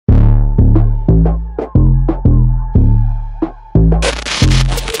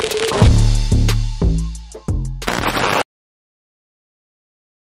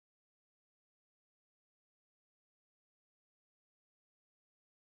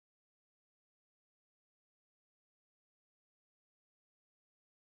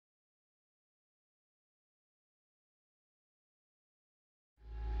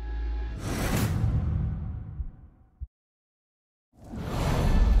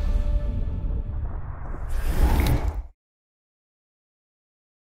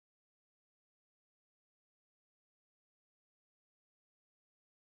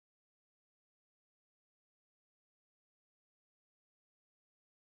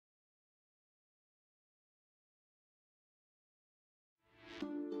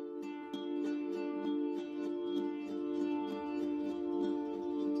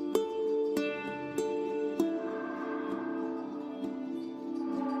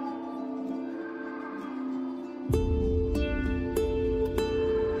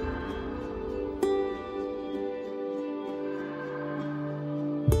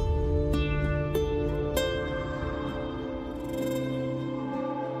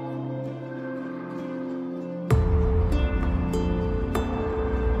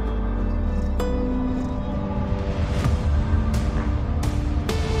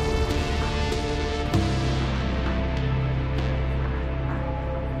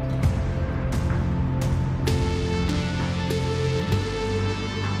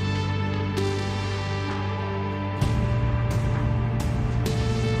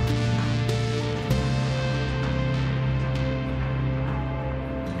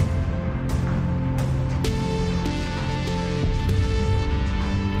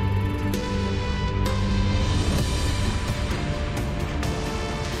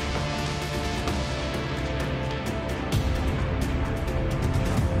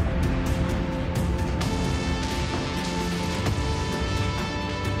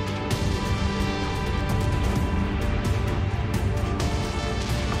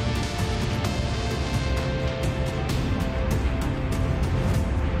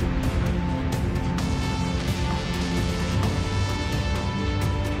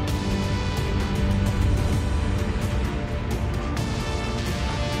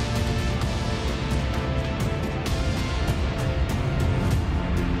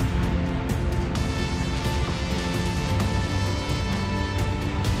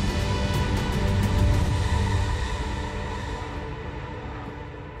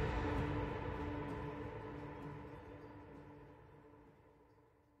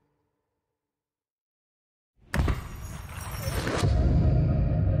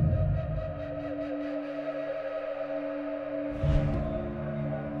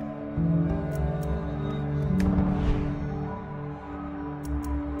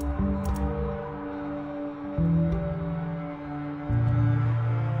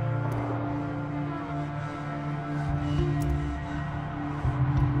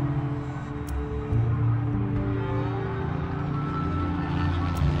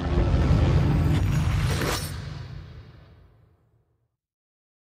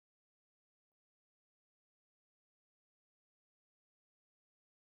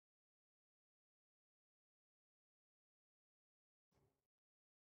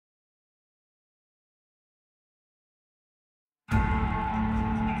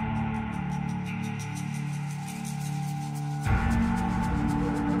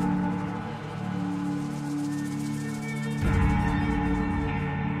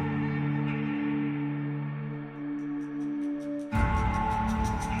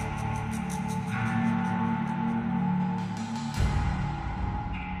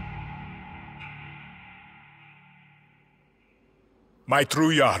My true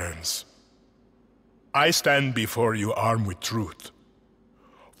Yarans, I stand before you armed with truth.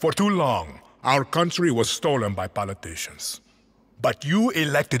 For too long, our country was stolen by politicians. But you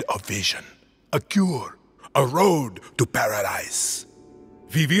elected a vision, a cure, a road to paradise.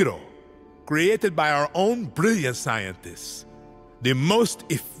 Viviro, created by our own brilliant scientists. The most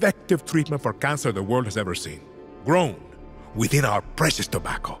effective treatment for cancer the world has ever seen. Grown within our precious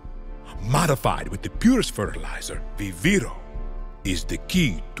tobacco. Modified with the purest fertilizer, Viviro is the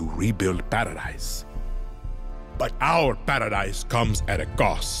key to rebuild paradise. But our paradise comes at a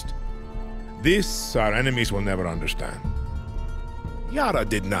cost. This our enemies will never understand. Yara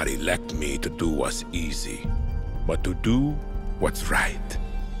did not elect me to do what's easy, but to do what's right.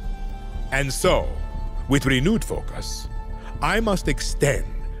 And so, with renewed focus, I must extend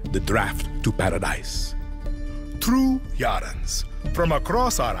the draft to paradise. True Yarans from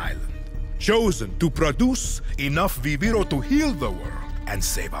across our island, chosen to produce enough Viviro to heal the world and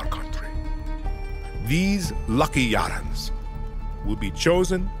save our country. These lucky Yarans will be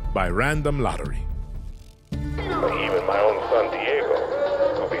chosen by random lottery. Even my own son Diego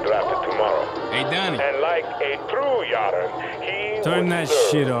will be drafted tomorrow. Hey, Dani. And like a true Yaran, he Turn would that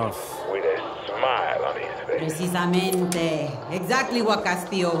serve shit off. with a smile on his face. Precisamente. Exactly what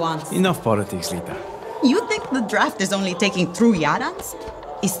Castillo wants. Enough politics, Lita. You think the draft is only taking true Yarans?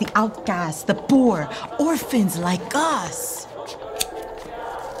 It's the outcasts, the poor, orphans like us.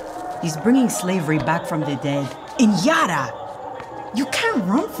 He's bringing slavery back from the dead. In Yara! You can't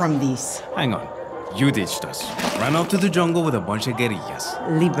run from this. Hang on. You ditched us. Ran out to the jungle with a bunch of guerrillas.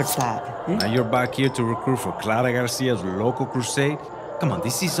 Libertad. Now you're back here to recruit for Clara Garcia's local crusade? Come on,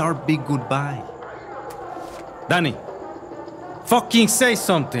 this is our big goodbye. Dani, fucking say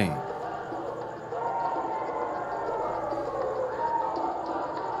something!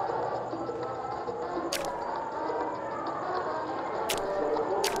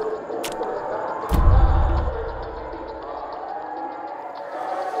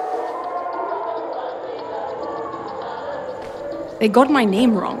 They got my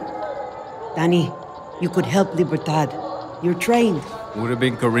name wrong. Dani, you could help Libertad. You're trained. Would have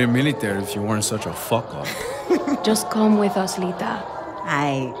been career military if you weren't such a fuck-up. Just come with us, Lita.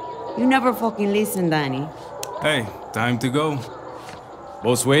 Aye, you never fucking listen, Dani. Hey, time to go.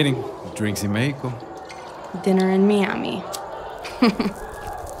 Boat's waiting. Drinks in Mexico. Dinner in Miami.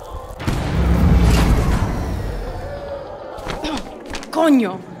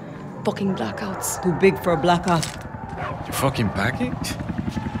 Coño! Fucking blackouts. Too big for a blackout. You fucking packing?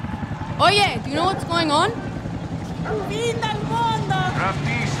 Oye, do you know what's going on?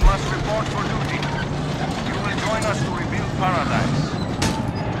 Draftees must report for duty. You will join us to rebuild paradise.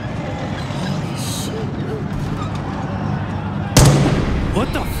 What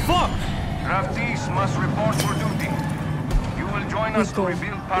the fuck? Draftees must report for duty. You will join us to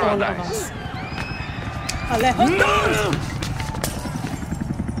rebuild All of paradise. us.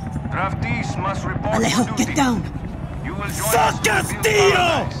 Draftees must report Alejo, for duty. get down. You will join us to rebuild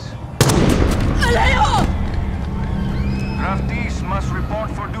paradise. Draftees must report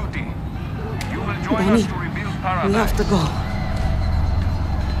for duty. You will join us to rebuild paradise. We have to go.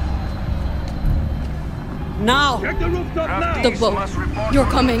 Now! Draftees The boat. must report You're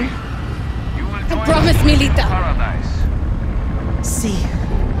for coming. duty. You will join Promise us to me, rebuild Lita. paradise. See.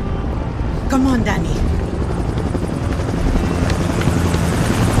 Come on, Dani.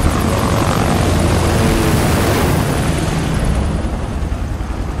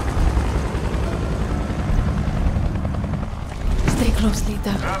 Stay close,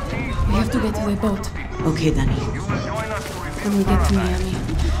 Lita. We have to get to the boat. Okay, Dani. You will join us to rebuild When we get to paradise.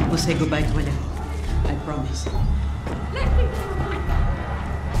 Miami. We'll say goodbye to Alejo. I promise.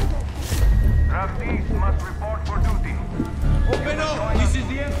 Draftees must report for duty.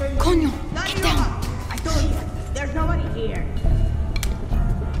 Coño! Get down! I told you, there's nobody here.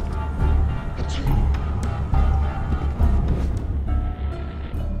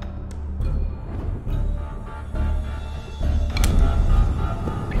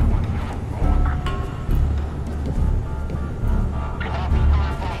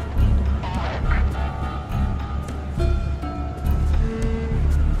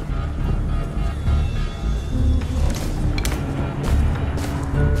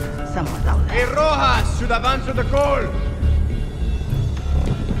 Someone down there. Hey, Rojas should have answered the call.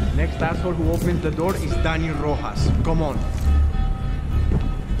 Next asshole who opens the door is Dani Rojas. Come on.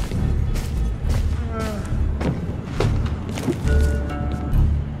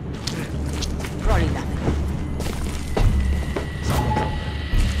 Rolling down.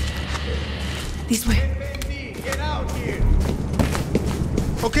 This way. Get out here.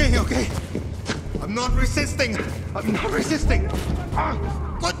 Okay, okay. I'm not resisting. I'm not resisting.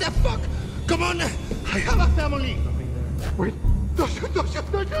 What the fuck? Come on. I have a family. Wait. Don't shoot, don't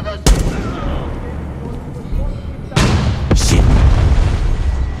shoot, don't shoot, don't shoot. Shit.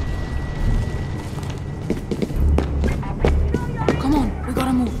 Come on, we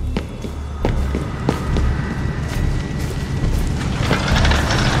gotta move.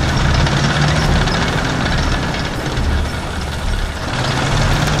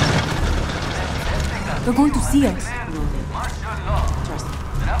 They're going to see us.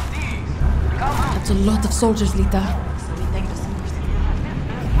 That's a lot of soldiers, Lita.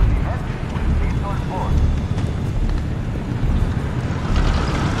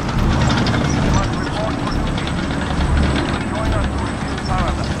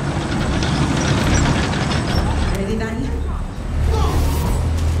 Ready, Dani?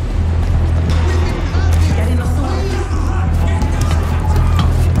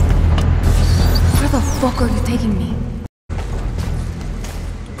 Where the fuck are you taking me?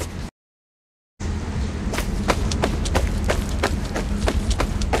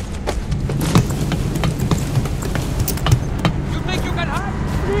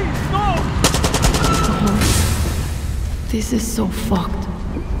 This is so fucked.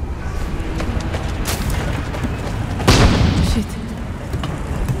 Shit.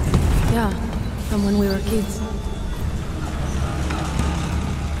 Yeah, from when we were kids.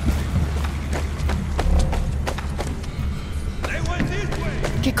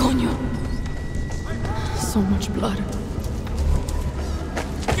 ¿Qué coño? So much blood.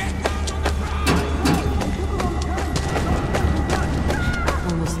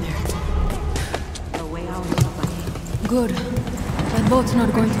 Almost there. The way out is up ahead. Good. That boat's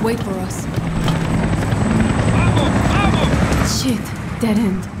not going to wait for us. Shit. Dead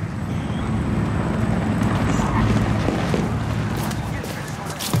end.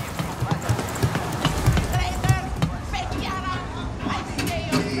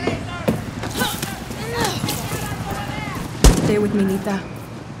 Stay with me, Nita.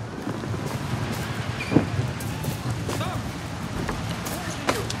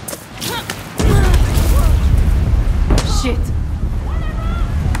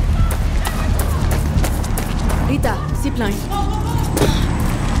 zip line.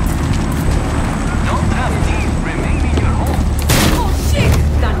 Don't have thieves remain in your home. Oh shit!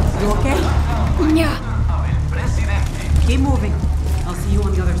 Dani, you okay? Yeah. Presidente. Keep moving. I'll see you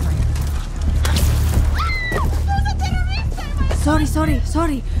on the other side.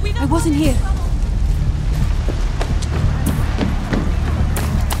 Sorry. I wasn't here.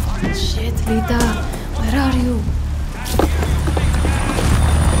 Shit, Lita. Where are you?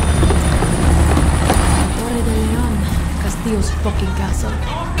 Torre de Leon. Castillo's fucking castle.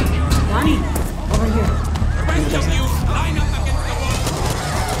 Dani, over here.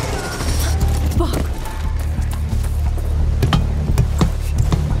 Fuck.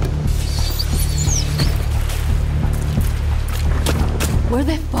 Where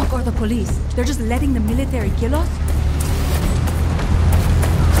the fuck are the police? They're just letting the military kill us?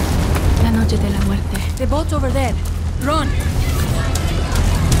 La noche de la muerte. The boat's over there. Run!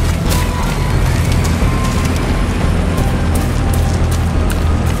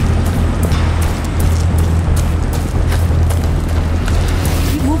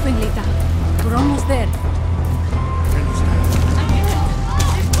 Keep moving, Lita. We're almost there.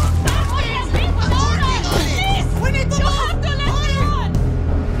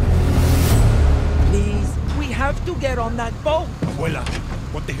 To get on that boat. Abuela,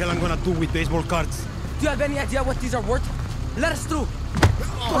 what the hell I'm gonna do with baseball cards? Do you have any idea what these are worth? Let us through.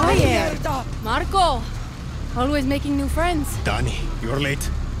 Quiet! Marco! Always making new friends. Dani, you're late.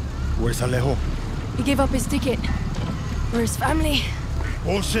 Where's Alejo? He gave up his ticket. Where's family?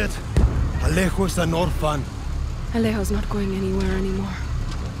 Bullshit. Alejo is an orphan. Alejo's not going anywhere anymore.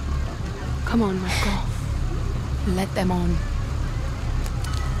 Come on, Marco. Let them on.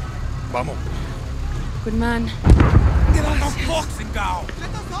 Vamos. Good man. Get on the boxing gown. Let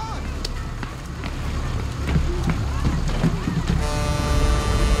us on.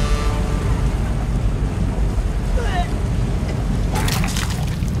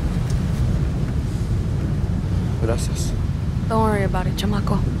 Gracias. Don't worry about it,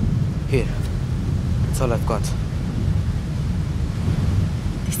 chamaco. Here. That's all I've got.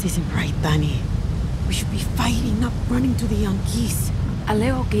 This isn't right, Dani. We should be fighting, not running to the Yankees.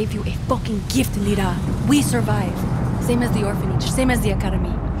 Alejo gave you a fucking gift, Lira. We survive. Same as the orphanage, same as the academy.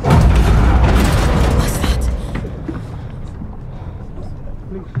 What's that?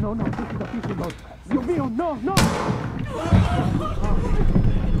 Please, no, this is a fishing boat. Dios mío, no!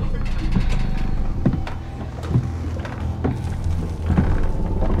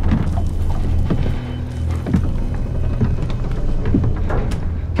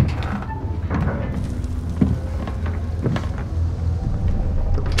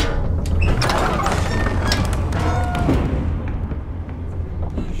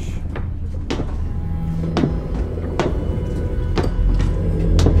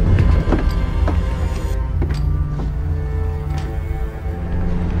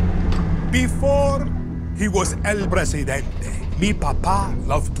 Before he was El Presidente, mi papa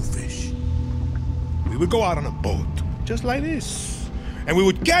loved to fish. We would go out on a boat, just like this, and we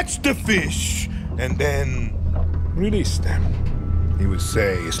would catch the fish, and then release them. He would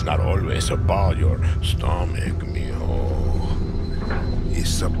say, it's not always about your stomach, mijo.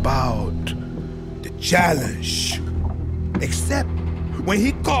 It's about the challenge. Except when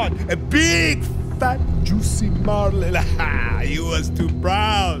he caught a big, fat, juicy marlin, he was too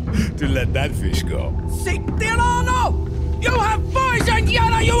proud to let that fish go. Si tirano! You have poisoned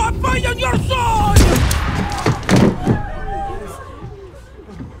Yara! You have poisoned your soul!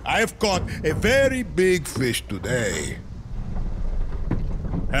 I have caught a very big fish today.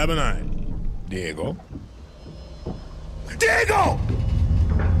 Haven't I, Diego? Diego!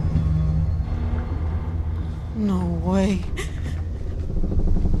 No way.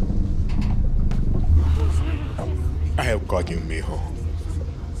 I have caught you, mijo.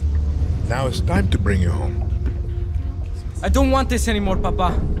 Now it's time to bring you home. I don't want this anymore,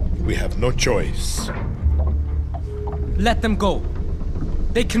 Papa. We have no choice. Let them go.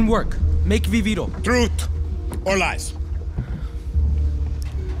 They can work. Make Viviro. Truth or lies?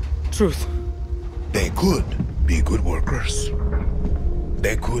 Truth. They could be good workers.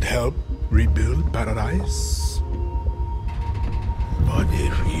 They could help rebuild paradise. But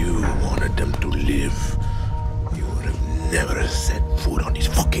if you wanted them to live, you would have never set foot on this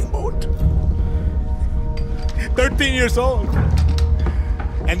fucking boat. 13 years old.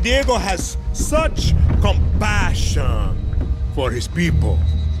 And Diego has such compassion for his people.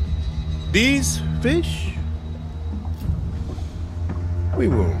 These fish, we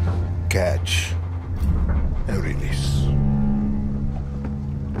will catch and release.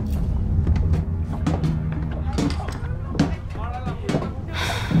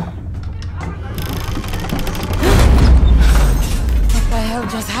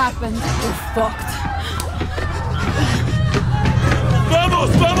 happened, we're fucked. ¡Vamos,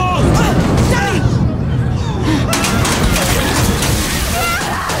 vamos!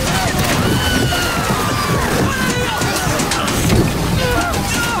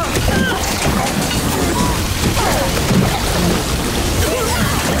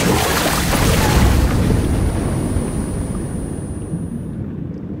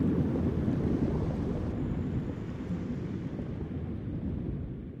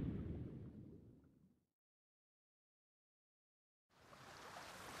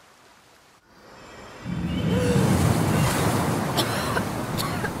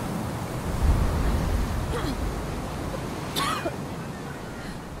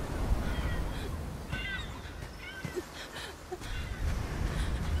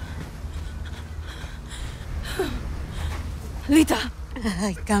 Lita!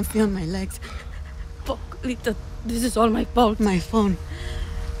 I can't feel my legs. Fuck, Lita, this is all my fault. My phone.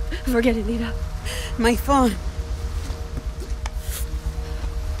 Forget it, Lita. My phone.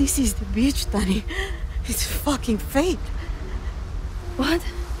 This is the beach, Dani. It's fucking fate. What?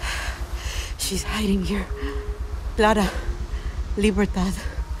 She's hiding here. Clara, Libertad,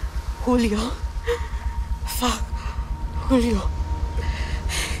 Julio. Fuck, Julio.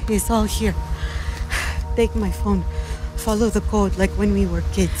 It's all here. Take my phone. Follow the code like when we were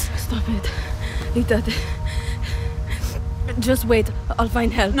kids. Stop it. Lita, just wait. I'll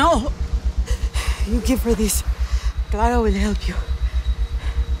find help. No! You give her this. Clara will help you.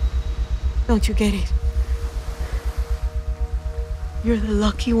 Don't you get it? You're the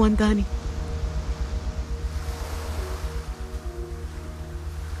lucky one, Dani.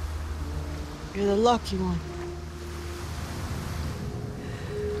 You're the lucky one.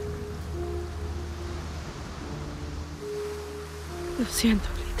 Lo siento,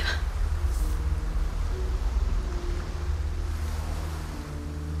 Lita.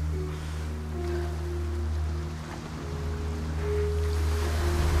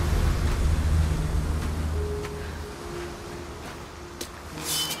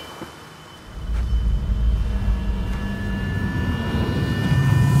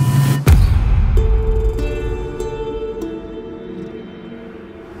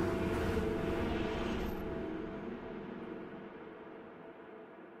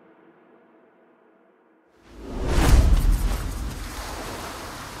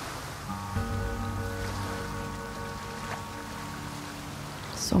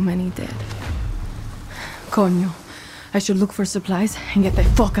 So many dead. Coño. I should look for supplies and get the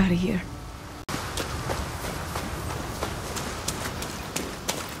fuck out of here.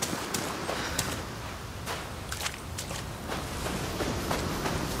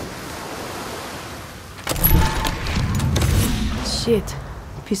 Shit.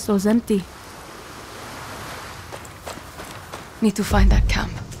 Pistol's empty. Need to find that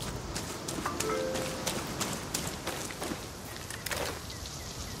camp.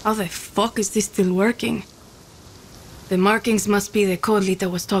 How the fuck is this still working? The markings must be the code Lita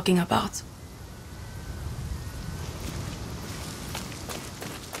was talking about.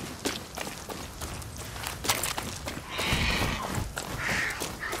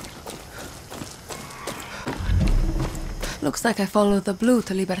 Looks like I followed the blue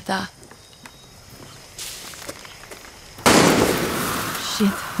to Libertad.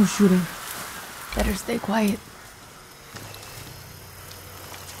 Shit, who's shooting? Better stay quiet.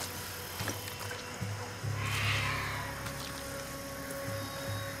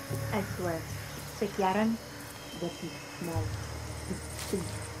 I swear, take Yaran, that is small. It stinks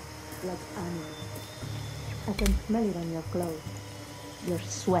like animals. I can smell it on your clothes. Your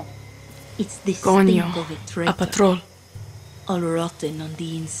sweat. It's the stink of a traitor. A patrol. All rotten on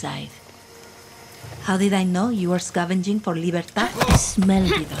the inside. How did I know you were scavenging for Libertad? I smelled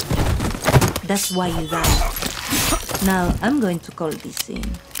it on you. That's why you died. Now I'm going to call this in.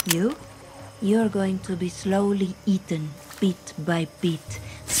 You're going to be slowly eaten, bit by bit.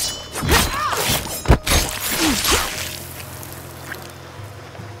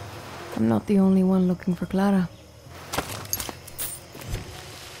 I'm not the only one looking for Clara.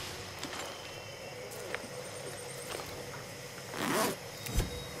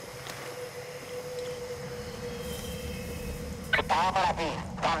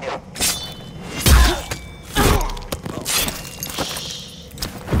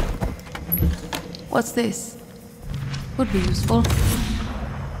 What's this? Would be useful.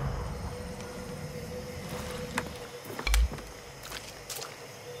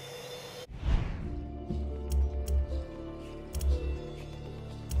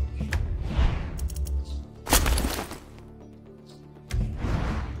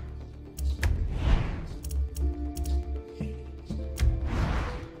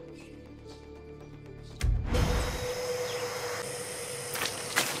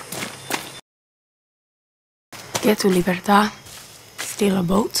 Get to Libertad, steal a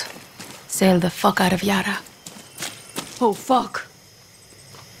boat, sail the fuck out of Yara. Oh, fuck.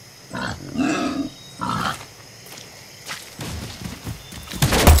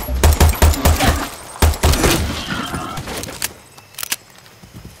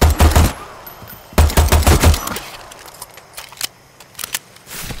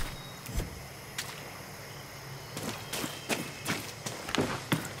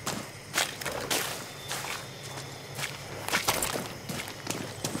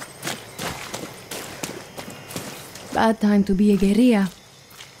 Bad time to be a guerrilla.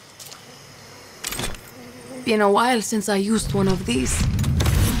 Been a while since I used one of these.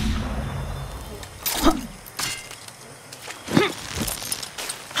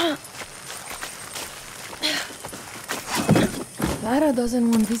 Clara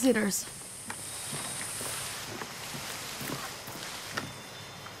doesn't want visitors.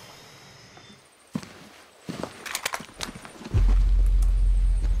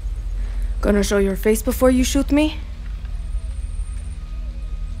 Gonna show your face before you shoot me?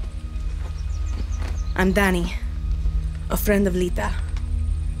 I'm Dani, a friend of Lita.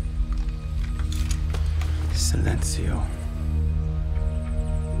 Silencio.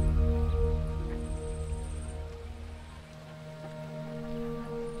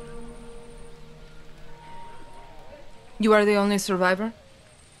 You are the only survivor?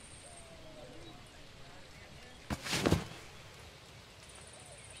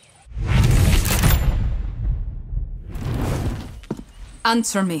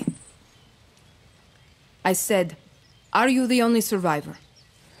 Answer me. I said, are you the only survivor?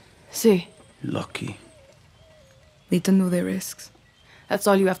 Si. Lucky. Lita knew the risks. That's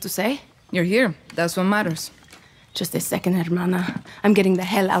all you have to say? You're here. That's what matters. Just a second, hermana. I'm getting the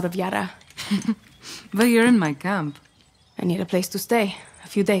hell out of Yara. But you're in my camp. I need a place to stay. A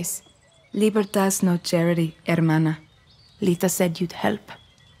few days. Libertad's no charity, hermana. Lita said you'd help.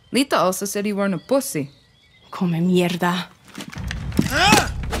 Lita also said you weren't a pussy. Come mierda.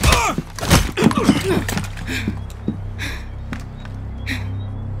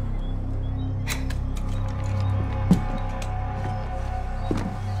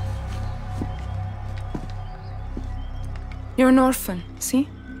 You're an orphan, see?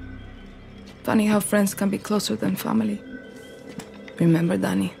 Funny how friends can be closer than family. Remember,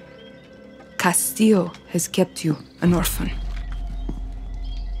 Dani, Castillo has kept you an orphan.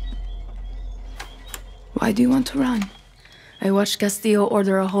 Why do you want to run? I watched Castillo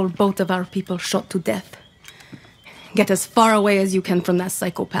order a whole boat of our people shot to death. Get as far away as you can from that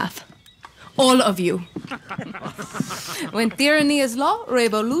psychopath. All of you. When tyranny is law,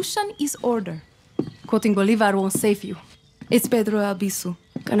 revolution is order. Quoting Bolivar won't save you. It's Pedro Albizu.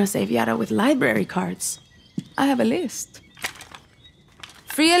 Gonna save Yara with library cards. I have a list.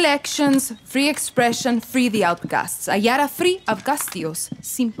 Free elections, free expression, free the outcasts. A Yara free of Castillos.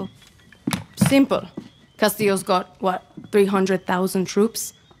 Simple. Simple. Castillo's got, what, 300,000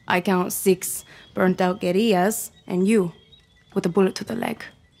 troops? I count 6 burnt-out guerrillas, and you, with a bullet to the leg.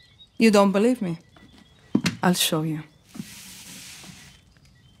 You don't believe me? I'll show you.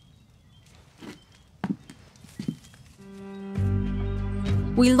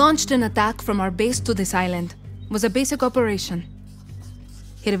 We launched an attack from our base to this island. It was a basic operation.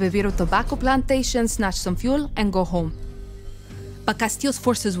 Hit a Viviro tobacco plantation, snatch some fuel, and go home. But Castillo's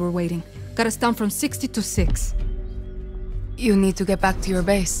forces were waiting. Got us down from 60 to 6. You need to get back to your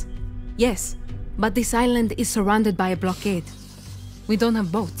base. Yes, but this island is surrounded by a blockade. We don't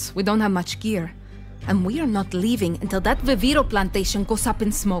have boats, we don't have much gear. And we are not leaving until that Viviro plantation goes up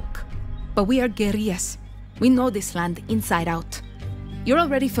in smoke. But we are guerrillas. We know this land inside out. You're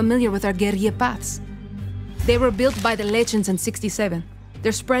already familiar with our guerrilla paths. They were built by the legends in 67.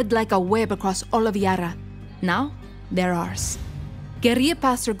 They're spread like a web across all of Yara. Now, they're ours. Guerrilla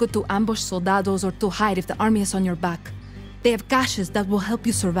paths are good to ambush soldados or to hide if the army is on your back. They have caches that will help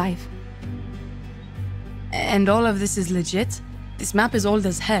you survive. And all of this is legit? This map is old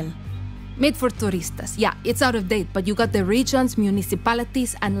as hell. Made for turistas. Yeah, it's out of date, but you got the regions,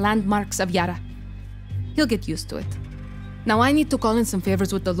 municipalities, and landmarks of Yara. You'll get used to it. Now I need to call in some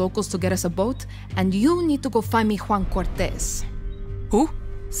favors with the locals to get us a boat, and you need to go find me Juan Cortez. Who?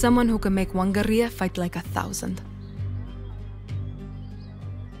 Someone who can make one guerrilla fight like 1,000.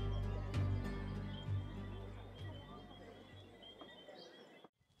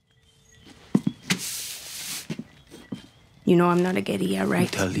 You know I'm not a guerrilla,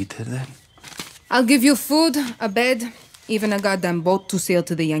 right? You tell Lita that? I'll give you food, a bed, even a goddamn boat to sail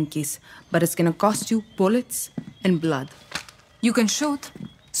to the Yankees. But it's gonna cost you bullets and blood. You can shoot,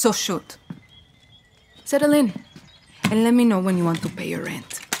 so shoot. Settle in, and let me know when you want to pay your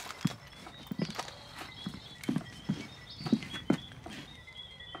rent.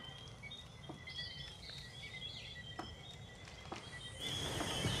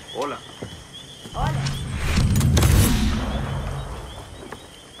 Hola.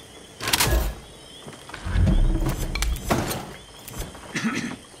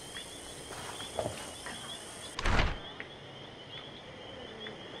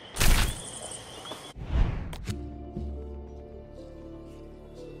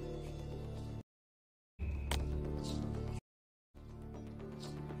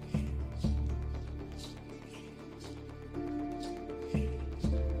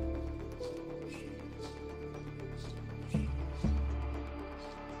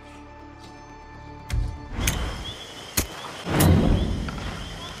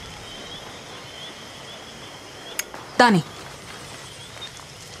 Dani.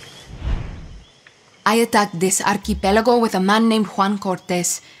 I attacked this archipelago with a man named Juan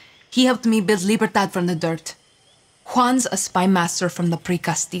Cortez. He helped me build Libertad from the dirt. Juan's a spy master from the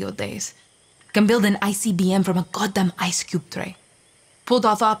pre-Castillo days. Can build an ICBM from a goddamn ice cube tray. Pulled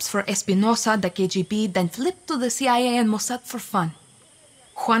off ops for Espinosa, the KGB, then flipped to the CIA and Mossad for fun.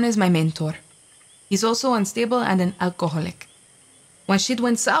 Juan is my mentor. He's also unstable and an alcoholic. When shit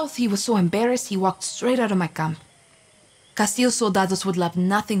went south, he was so embarrassed he walked straight out of my camp. Castillo's soldados would love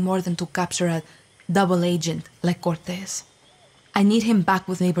nothing more than to capture a double agent like Cortez. I need him back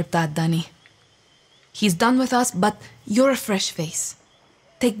with Libertad, Dani. He's done with us, but you're a fresh face.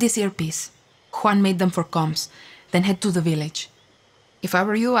 Take this earpiece. Juan made them for comms, then head to the village. If I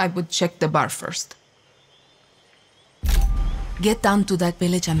were you, I would check the bar first. Get down to that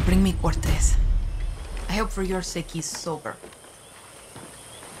village and bring me Cortez. I hope for your sake he's sober.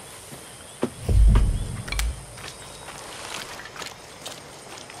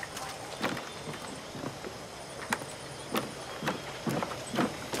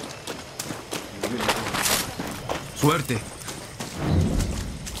 Suerte.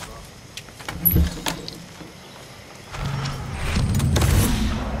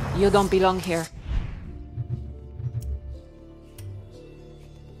 You don't belong here.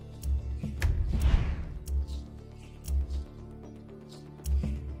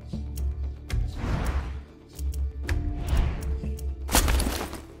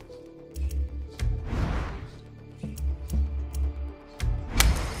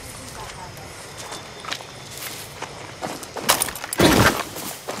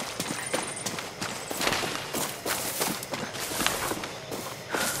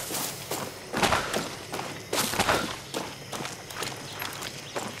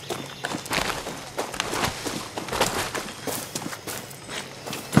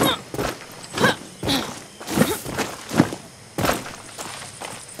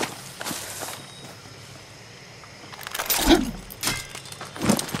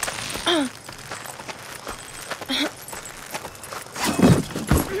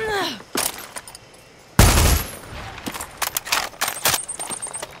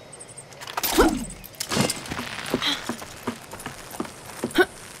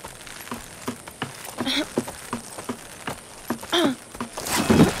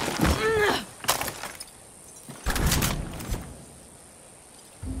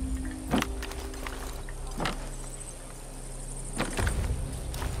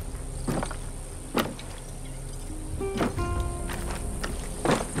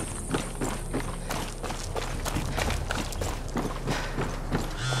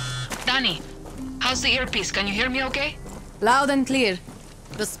 Dani, how's the earpiece? Can you hear me okay? Loud and clear.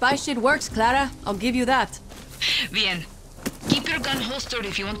 The spy shit works, Clara. I'll give you that. Bien. Keep your gun holstered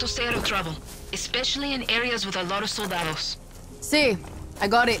if you want to stay out of trouble, especially in areas with a lot of soldados. See, I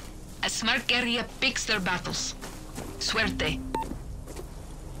got it. A smart guerrilla picks their battles. Suerte.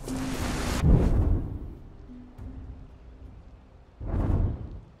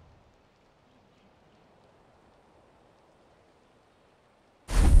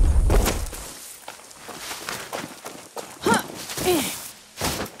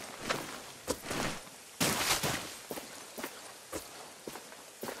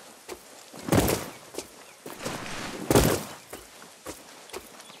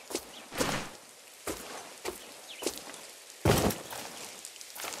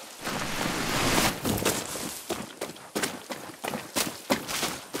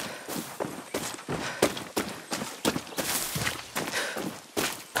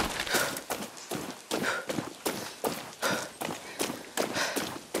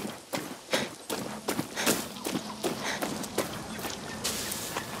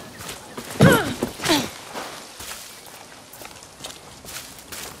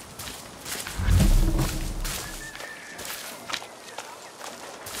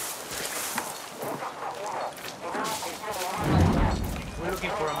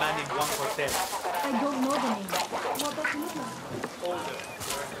 Looking for a man named Juan Cortez. I don't know the name. What does he look like? Older.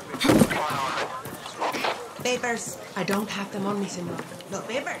 Papers. I don't have them on me, senor. Los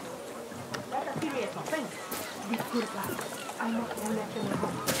papers. Disculpa. I'm not going to let them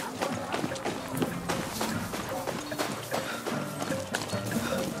home.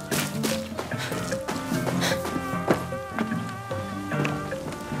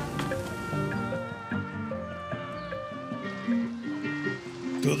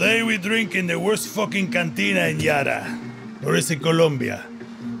 Today we drink in the worst fucking cantina in Yara. Or is it Colombia?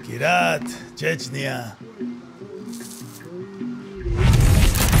 Kirat, Chechnya.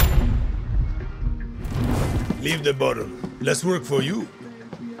 Leave the bottle. Less work for you.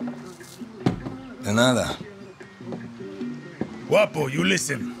 De nada. Guapo, you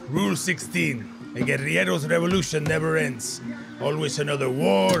listen. Rule 16. A guerrillero's revolution never ends. Always another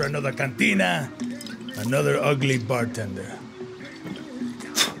war, another cantina, another ugly bartender.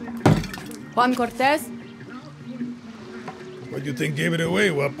 Juan Cortez? What do you think gave it away,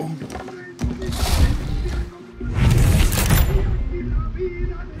 Guapo?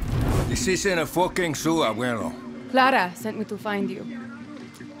 This isn't a fucking zoo, abuelo. Clara sent me to find you.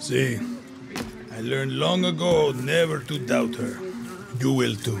 See, I learned long ago never to doubt her. You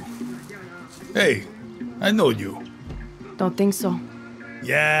will too. Hey, I know you. Don't think so.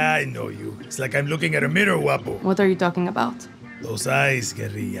 Yeah, I know you. It's like I'm looking at a mirror, Guapo. What are you talking about? Those eyes,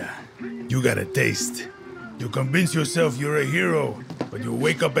 Guerilla. You got a taste. You convince yourself you're a hero, but you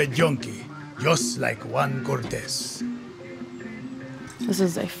wake up a junkie, just like Juan Cortez. This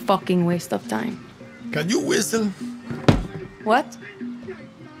is a fucking waste of time. Can you whistle? What?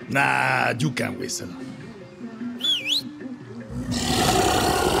 Nah, you can't whistle.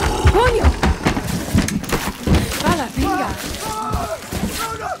 Coño! Clara, venga!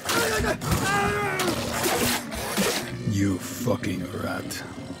 You fucking rat.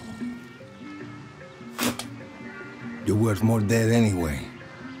 You're worth more dead anyway.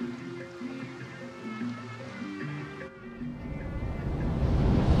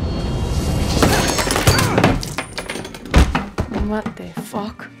 What the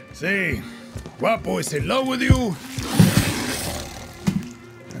fuck? See, Guapo is in love with you,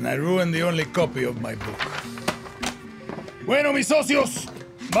 and I ruined the only copy of my book. Bueno, mis socios,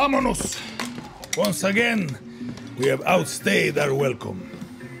 vámonos. Once again, we have outstayed our welcome.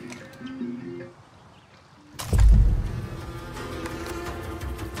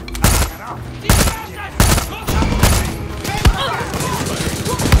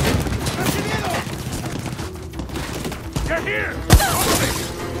 Get here!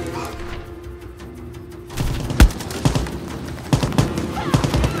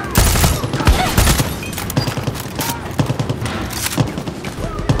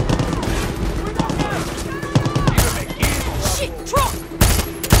 Shit, drop!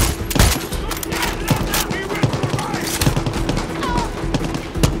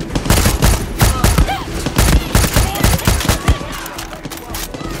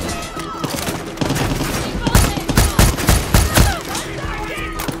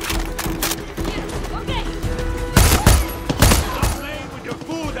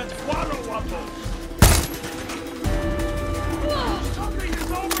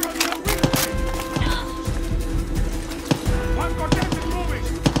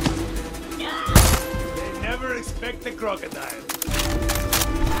 The crocodile.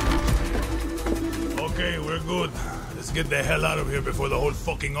 Okay, we're good. Let's get the hell out of here before the whole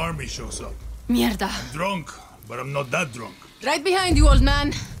fucking army shows up. Mierda. I'm drunk, but I'm not that drunk. Right behind you, old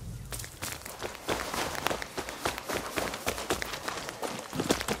man.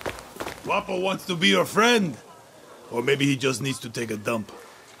 Guapo wants to be your friend. Or maybe he just needs to take a dump.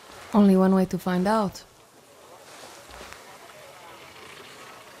 Only one way to find out.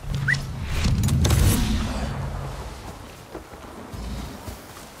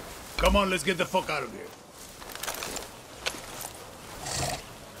 Come on, let's get the fuck out of here.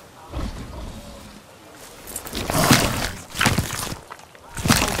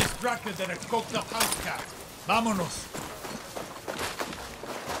 More distracted than a coked up house cat. Vámonos.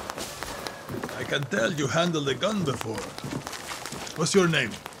 I can tell you handled a gun before. What's your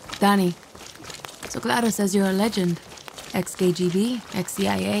name? Dani. So Clara says you're a legend. Ex-KGB,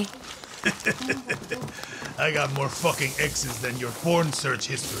 ex-CIA. I got more fucking X's than your porn search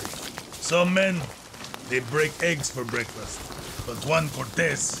history. Some men, they break eggs for breakfast. But Juan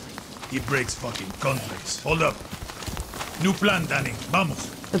Cortez, he breaks fucking countries. Hold up. New plan, Dani. Vamos.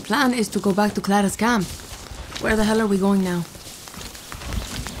 The plan is to go back to Clara's camp. Where the hell are we going now?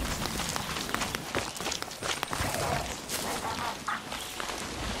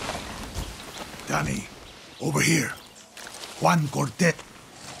 Dani, over here. Juan Cortez.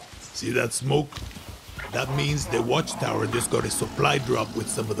 See that smoke? That means the watchtower just got a supply drop with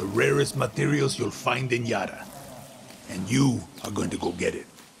some of the rarest materials you'll find in Yara. And you are going to go get it.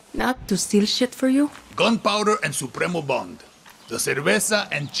 Not to steal shit for you? Gunpowder and Supremo Bond. The cerveza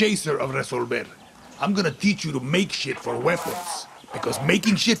and chaser of Resolver. I'm gonna teach you to make shit for weapons. Because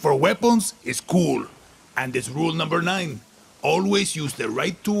making shit for weapons is cool. And it's rule number 9. Always use the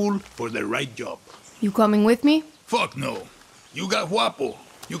right tool for the right job. You coming with me? Fuck no. You got Guapo.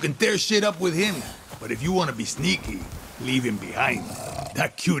 You can tear shit up with him. But if you want to be sneaky, leave him behind.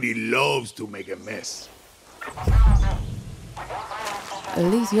 That cutie loves to make a mess. At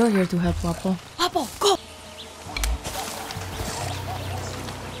least you're here to help Guapo. Guapo, go!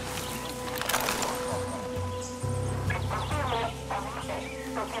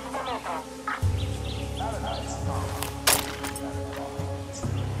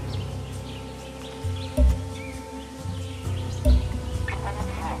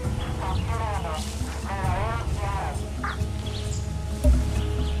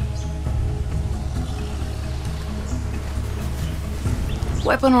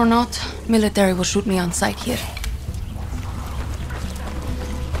 Weapon or not, military will shoot me on sight here.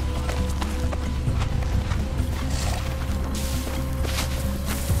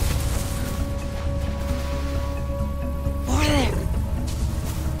 Over there!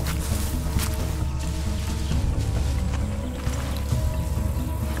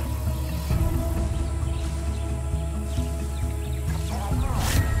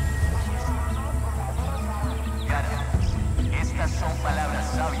 Estas son palabras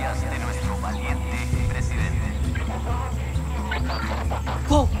sabias de nuestro valiente presidente.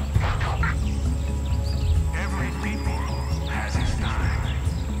 Go! Every people has its time.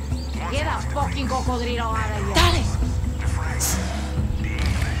 Get a fucking cocodrilo out of here. Dale! The French, the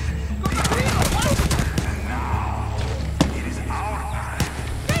English, and now it is our time.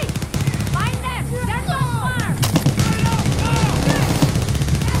 Hey! Find them! They're so far!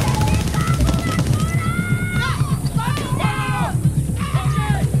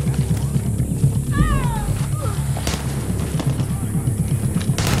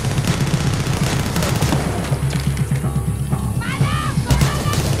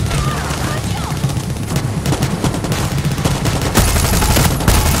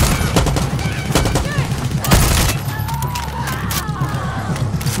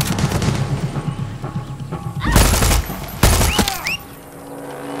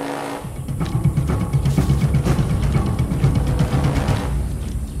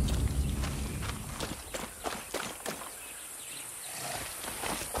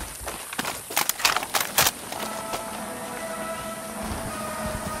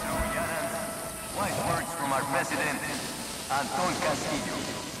 Wise words from our president, Anton Castillo.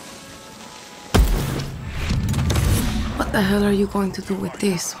 What the hell are you going to do with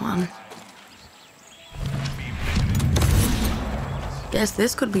this, Juan? Guess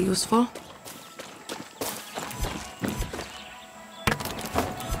this could be useful.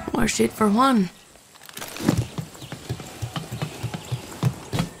 More shit for Juan.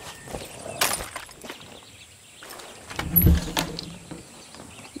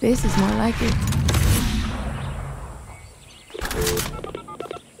 This is more like it.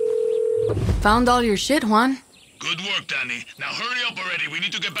 Found all your shit, Juan. Good work, Dani. Now hurry up already. We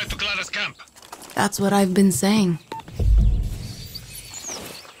need to get back to Clara's camp. That's what I've been saying.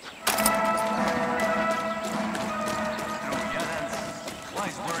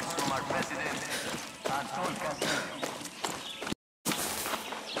 Wise words from our president, Anton Castillo.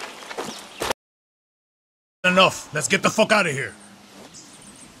 Enough. Let's get the fuck out of here.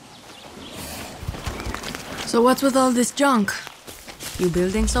 So what's with all this junk? You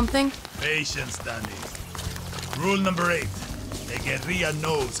building something? Patience, Dani. Rule number 8. A guerrilla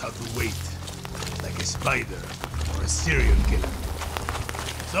knows how to wait. Like a spider or a serial killer.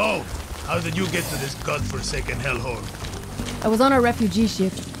 So, how did you get to this godforsaken hellhole? I was on a refugee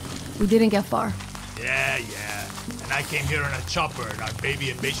ship. We didn't get far. Yeah. And I came here in a chopper in our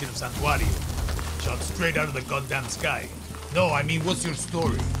baby invasion of Santuario. Shot straight out of the goddamn sky. No, I mean, what's your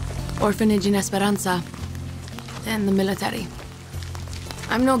story? Orphanage in Esperanza. Then the military.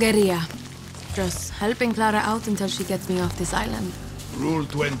 I'm no guerrilla. Just helping Clara out until she gets me off this island. Rule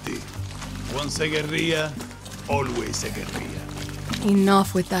 20. Once a guerrilla, always a guerrilla.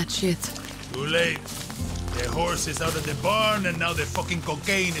 Enough with that shit. Too late. The horse is out of the barn and now the fucking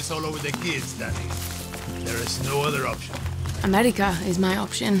cocaine is all over the kids, Dani. There is no other option. America is my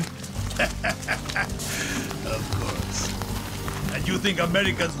option. Of course. And you think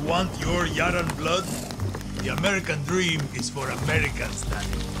Americans want your Yaran blood? The American dream is for Americans,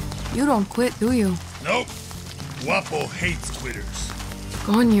 Dani. You don't quit, do you? Nope. Guapo hates quitters.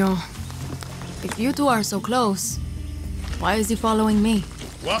 Coño. If you two are so close, why is he following me?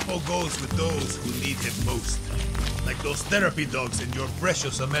 Guapo goes with those who need him most. Like those therapy dogs in your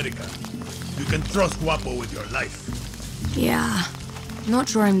precious America. You can trust Guapo with your life. Yeah, not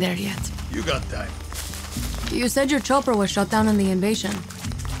sure I'm there yet. You got time. You said your chopper was shut down in the invasion.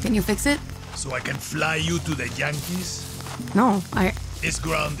 Can you fix it? So I can fly you to the Yankees? No, It's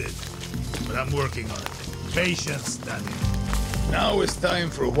grounded, but I'm working on it. Patience, Dani. Now it's time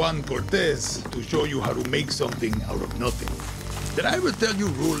for Juan Cortez to show you how to make something out of nothing. Did I ever tell you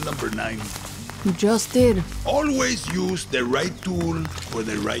rule number 9? You just did. Always use the right tool for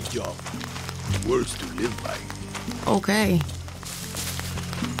the right job. Words to live by. Okay.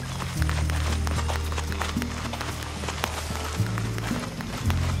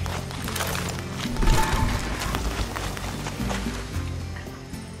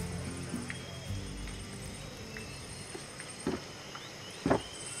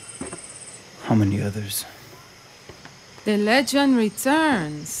 How many others? The legend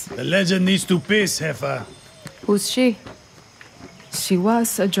returns. The legend needs to piss, Jefa. Who's she? She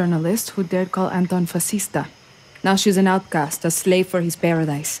was a journalist who dared call Anton fascista. Now she's an outcast, a slave for his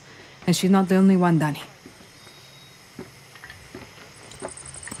paradise. And she's not the only one, Dani.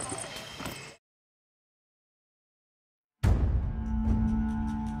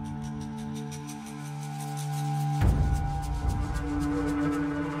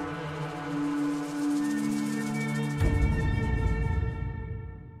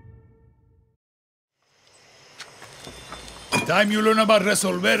 Time you learn about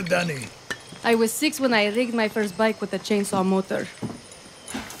resolver, Dani. I was 6 when I rigged my first bike with a chainsaw motor.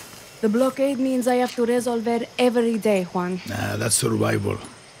 The blockade means I have to resolver every day, Juan. Nah, that's survival.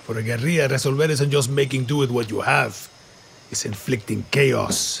 For a guerrilla, resolver isn't just making do with what you have. It's inflicting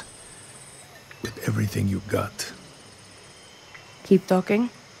chaos with everything you got. Keep talking.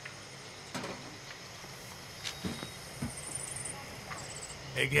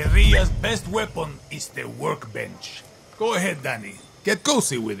 A guerrilla's best weapon is the workbench. Go ahead, Dani. Get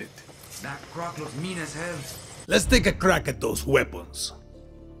cozy with it. That croc looks mean as hell. Let's take a crack at those weapons.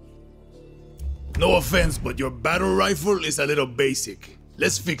 No offense, but your battle rifle is a little basic.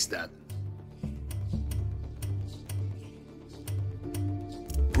 Let's fix that.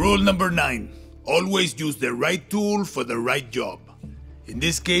 Rule number 9. Always use the right tool for the right job. In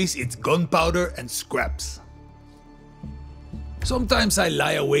this case, it's gunpowder and scraps. Sometimes I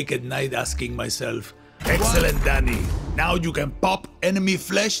lie awake at night asking myself, excellent, Dani. Now you can pop enemy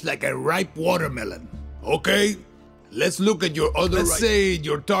flesh like a ripe watermelon. Okay, let's look at your other. Let's say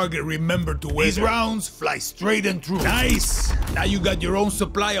your target remembered to weather. These rounds fly straight and true. Nice! Now you got your own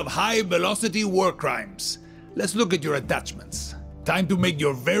supply of high-velocity war crimes. Let's look at your attachments. Time to make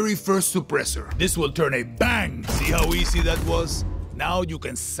your very first suppressor. This will turn a bang. See how easy that was? Now you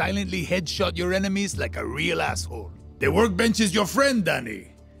can silently headshot your enemies like a real asshole. The workbench is your friend, Dani.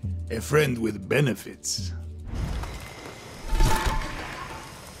 A friend with benefits.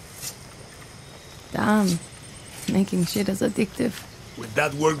 Damn. Making shit is addictive. With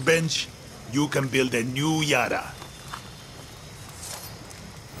that workbench, you can build a new Yara.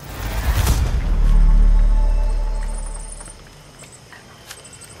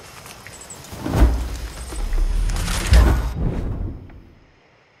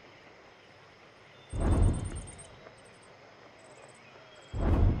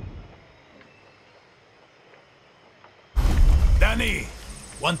 Dani,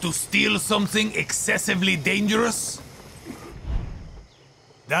 want to steal something excessively dangerous?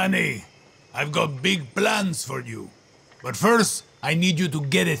 Dani, I've got big plans for you. But first, I need you to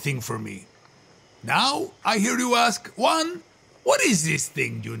get a thing for me. Now, I hear you ask, Juan, what is this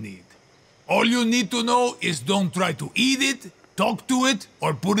thing you need? All you need to know is don't try to eat it, talk to it,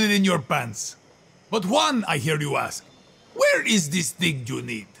 or put it in your pants. But Juan, I hear you ask, where is this thing you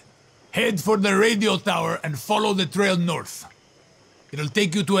need? Head for the radio tower and follow the trail north. It'll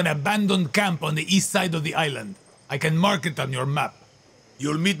take you to an abandoned camp on the east side of the island. I can mark it on your map.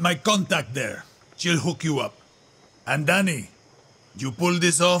 You'll meet my contact there. She'll hook you up. And Dani, you pull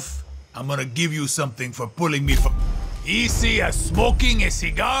this off, I'm gonna give you something for pulling me from... Easy as smoking a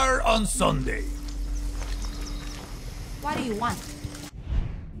cigar on Sunday. What do you want?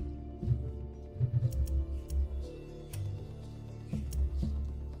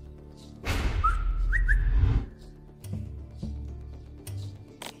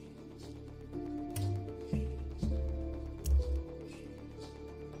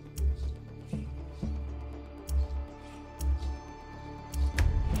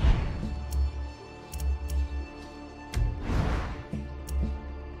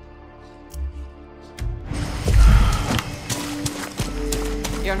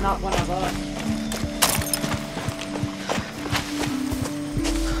 You're not one of us.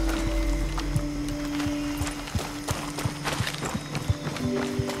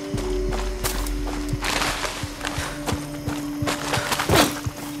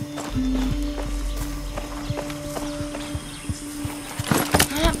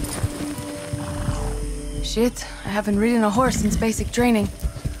 Shit, I haven't ridden a horse since basic training.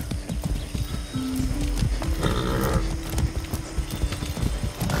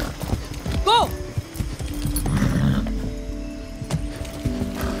 Go!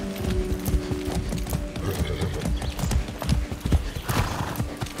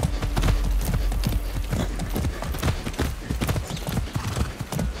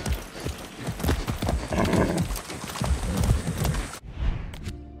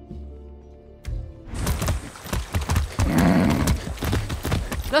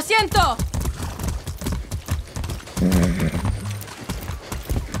 ¡Lo siento!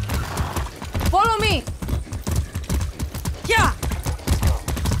 Follow me! Yeah!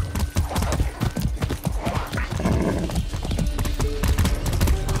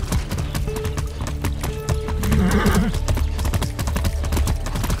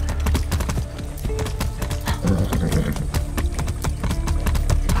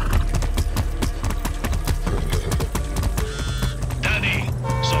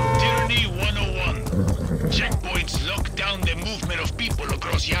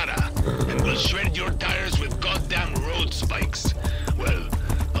 Yara, and we'll shred your tires with goddamn road spikes. Well,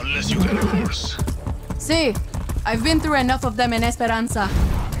 unless you got a horse. See, I've been through enough of them in Esperanza.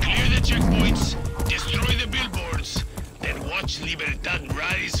 Clear the checkpoints, destroy the billboards, then watch Libertad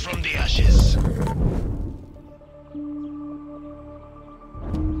rise from the ashes.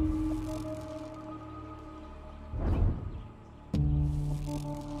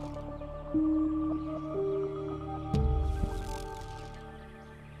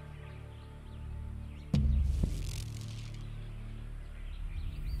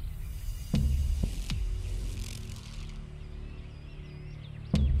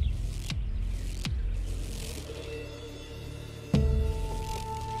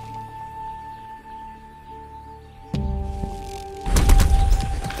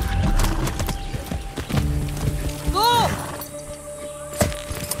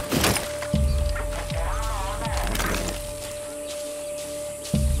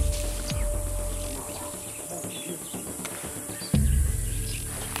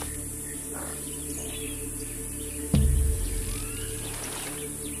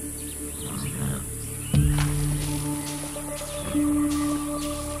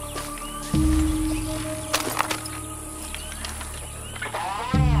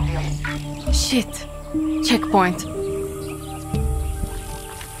 Shit. Checkpoint.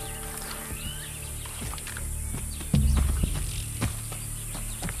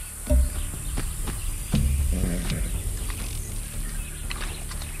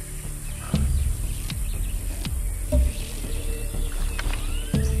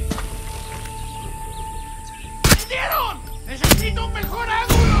 ¡Perdieron! ¡Necesito un mejor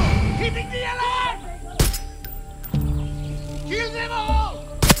ángulo! ¡Keeping the alarm! ¡Kill them all!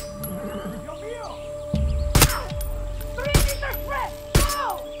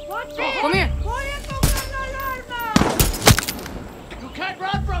 Come here. You can't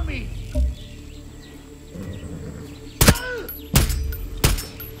run from me.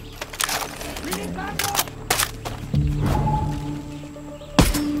 Bring it back up.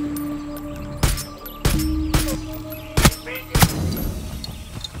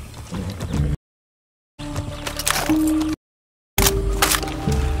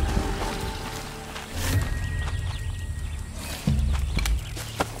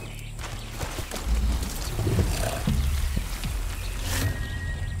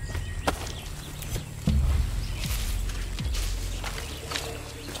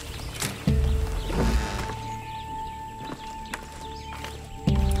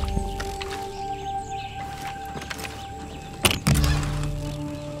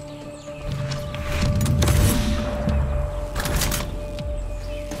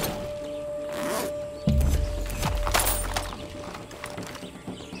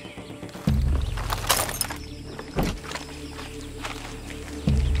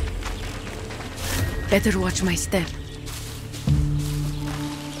 Better watch my step.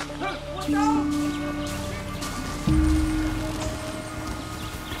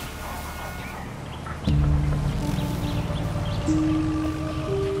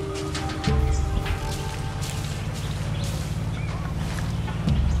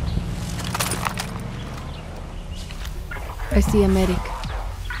 I see a medic.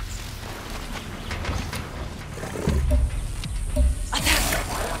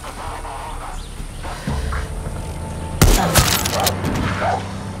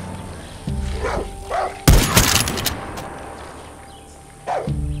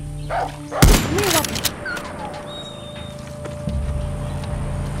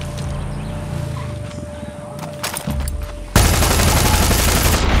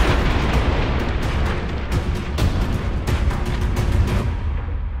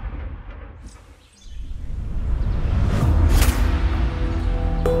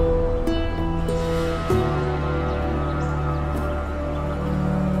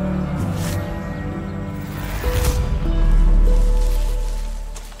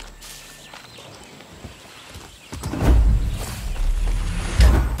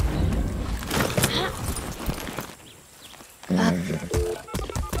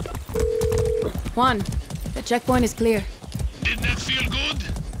 Juan, the checkpoint is clear. Didn't that feel good?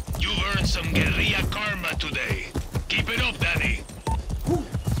 You've earned some guerrilla karma today. Keep it up, Dani.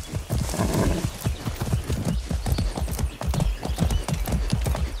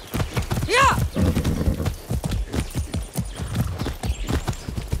 Yeah!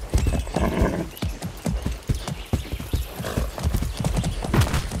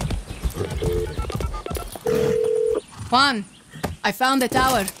 Juan, I found the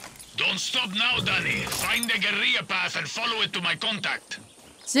tower. Don't stop now, Dani. Find the guerrilla path and follow it to my contact.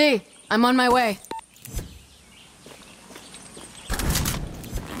 See, I'm on my way.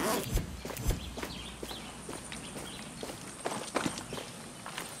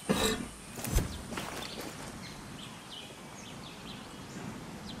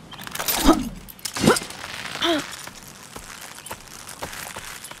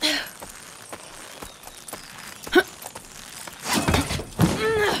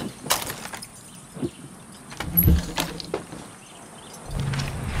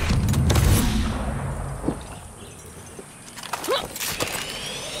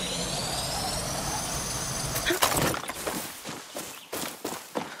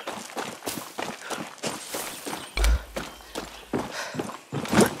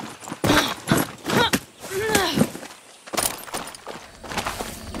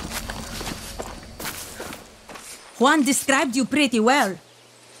 Juan described you pretty well.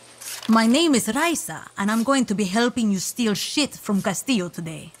 My name is Raisa, and I'm going to be helping you steal shit from Castillo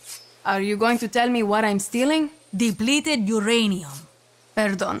today. Are you going to tell me what I'm stealing? Depleted uranium.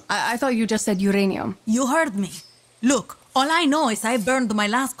 Perdón, I thought you just said uranium. You heard me. Look, all I know is I burned my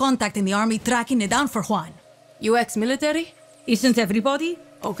last contact in the army tracking it down for Juan. You ex-military? Isn't everybody?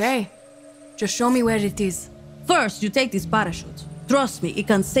 Okay. Just show me where it is. First, you take this parachute. Trust me, it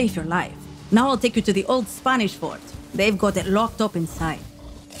can save your life. Now I'll take you to the old Spanish fort. They've got it locked up inside.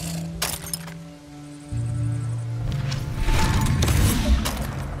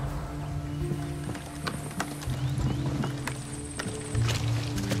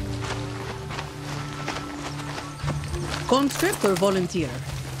 Conscript or volunteer?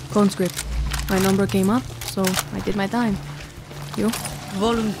 Conscript. My number came up, so I did my time. You?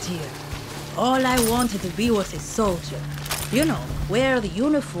 Volunteer. All I wanted to be was a soldier. You know, wear the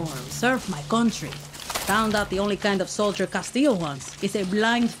uniform, serve my country. Found out the only kind of soldier Castillo wants is a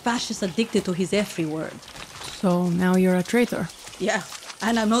blind fascist addicted to his every word. So now you're a traitor? Yeah,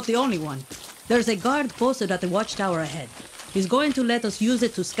 and I'm not the only one. There's a guard posted at the watchtower ahead. He's going to let us use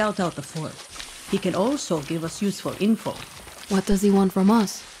it to scout out the fort. He can also give us useful info. What does he want from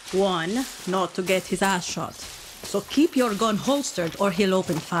us? One, not to get his ass shot. So keep your gun holstered or he'll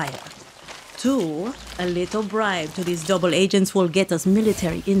open fire. Two, a little bribe to these double agents will get us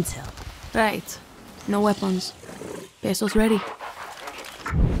military intel. Right. No weapons. Pesos ready.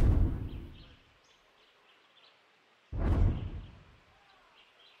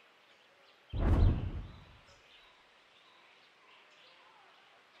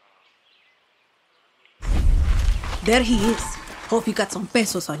 There he is. Hope you got some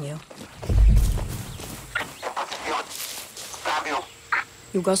pesos on you.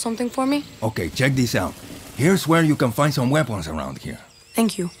 You got something for me? Okay, check this out. Here's where you can find some weapons around here.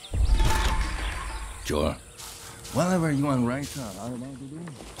 Thank you. Sure. Whatever you and Raisa are about to do,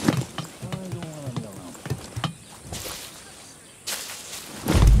 I don't want to be around.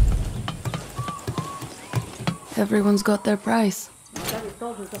 Everyone's got their price.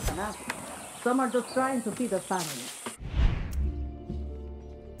 Some are just trying to feed their family.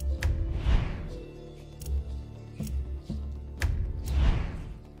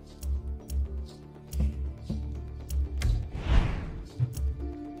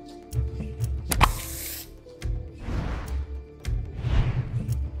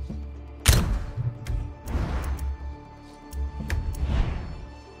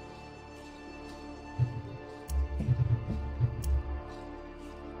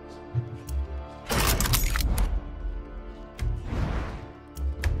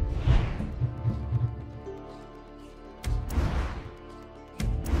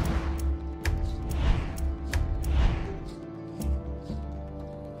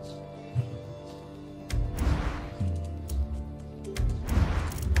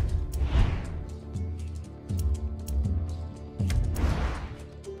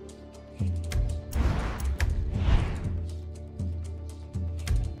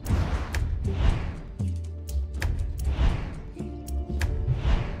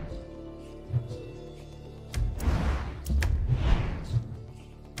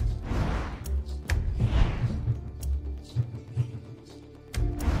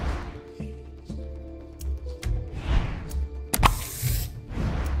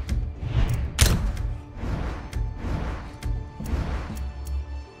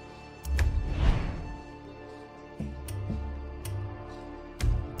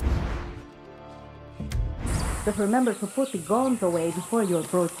 Just remember to put the guns away before you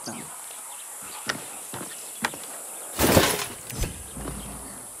approach them.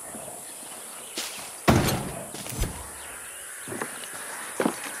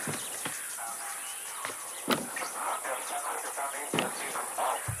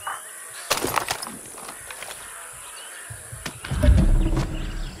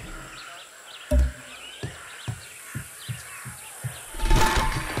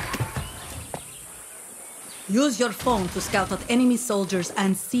 Use your phone to scout out enemy soldiers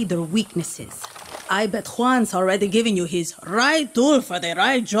and see their weaknesses. I bet Juan's already giving you his right tool for the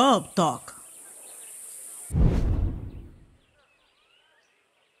right job talk.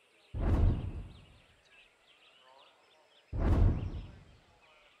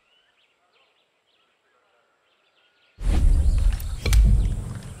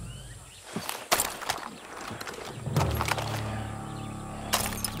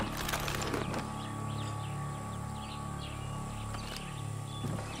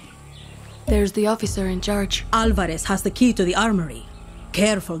 There's the officer in charge. Alvarez has the key to the armory.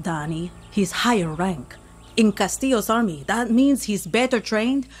 Careful, Dani. He's higher rank. In Castillo's army, that means he's better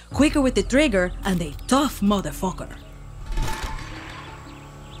trained, quicker with the trigger, and a tough motherfucker.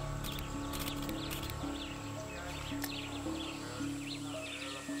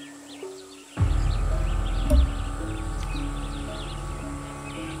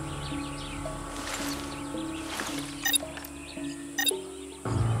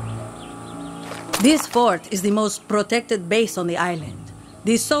 This fort is the most protected base on the island.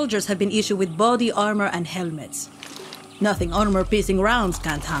 These soldiers have been issued with body armor and helmets. Nothing armor-piercing rounds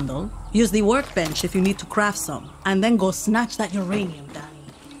can't handle. Use the workbench if you need to craft some, and then go snatch that uranium, Dani.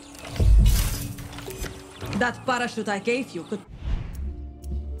 That parachute I gave you could...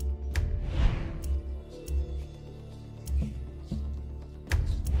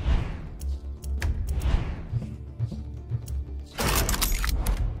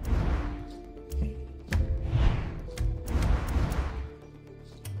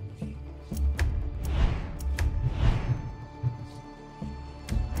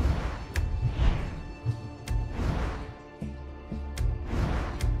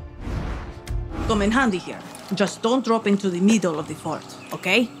 come in handy here. Just don't drop into the middle of the fort,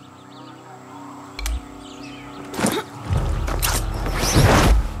 okay?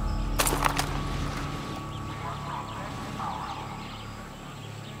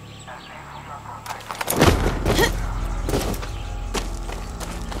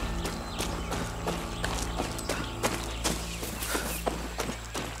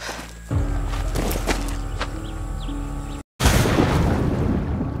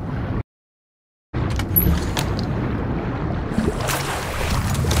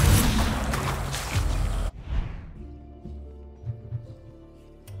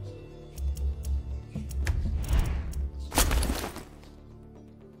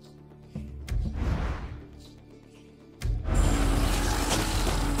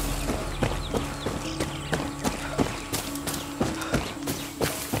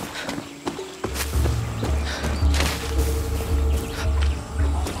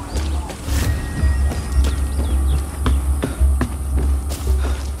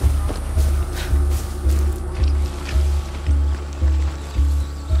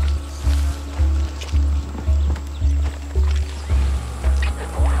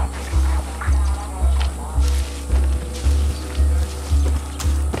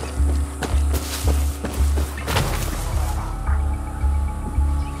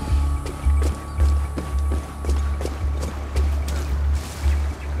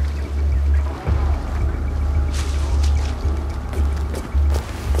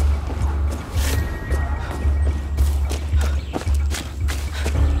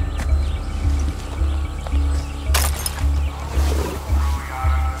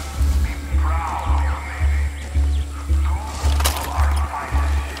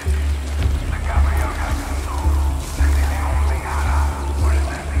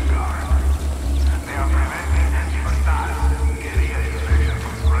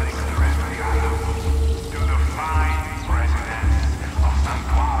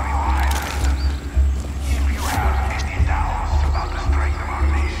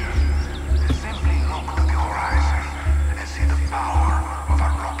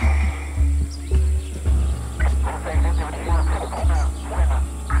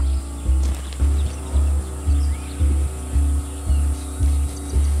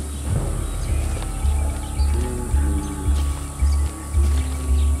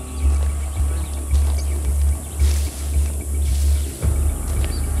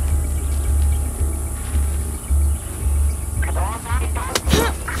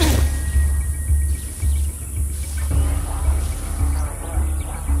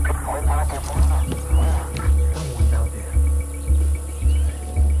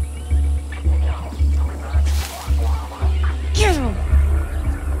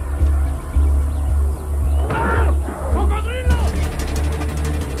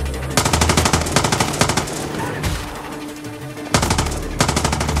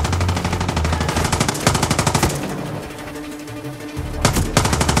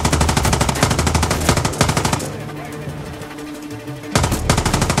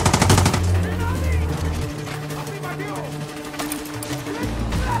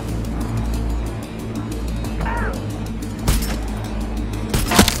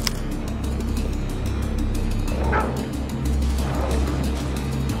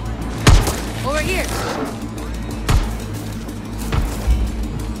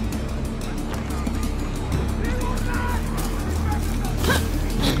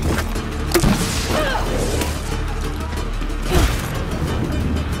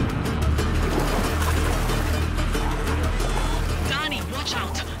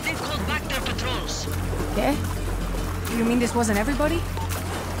 wasn't everybody?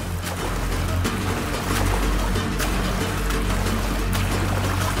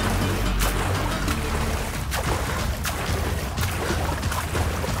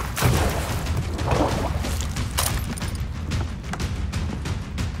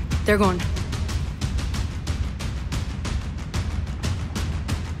 They're gone.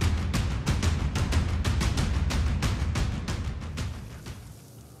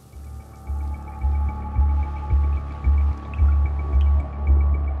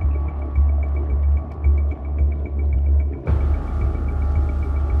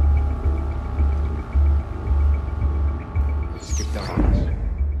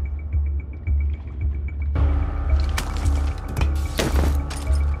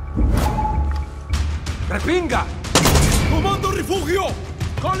 ¡Repinga! ¡Comando refugio!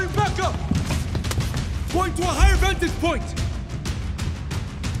 Calling backup! Going to a higher vantage point!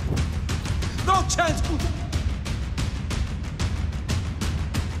 No chance!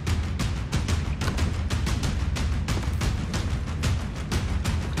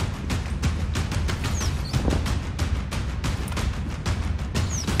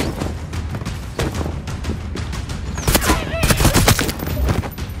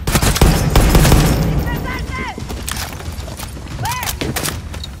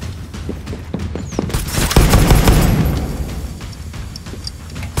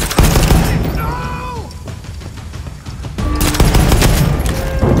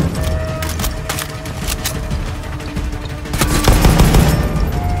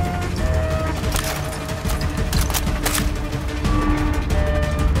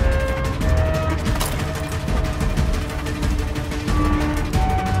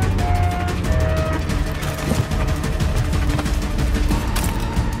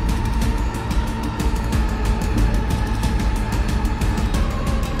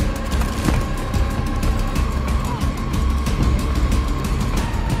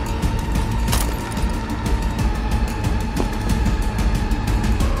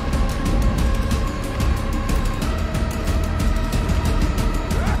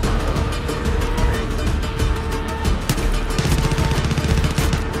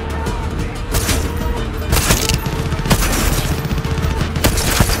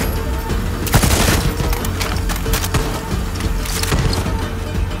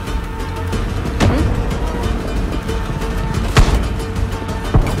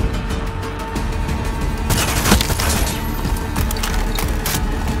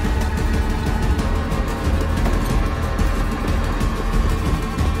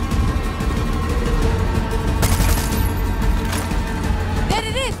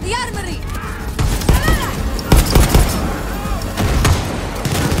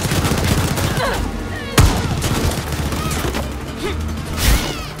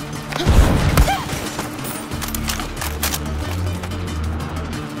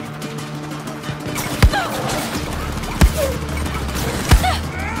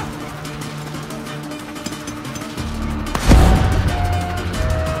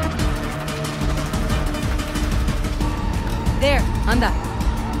 There, anda.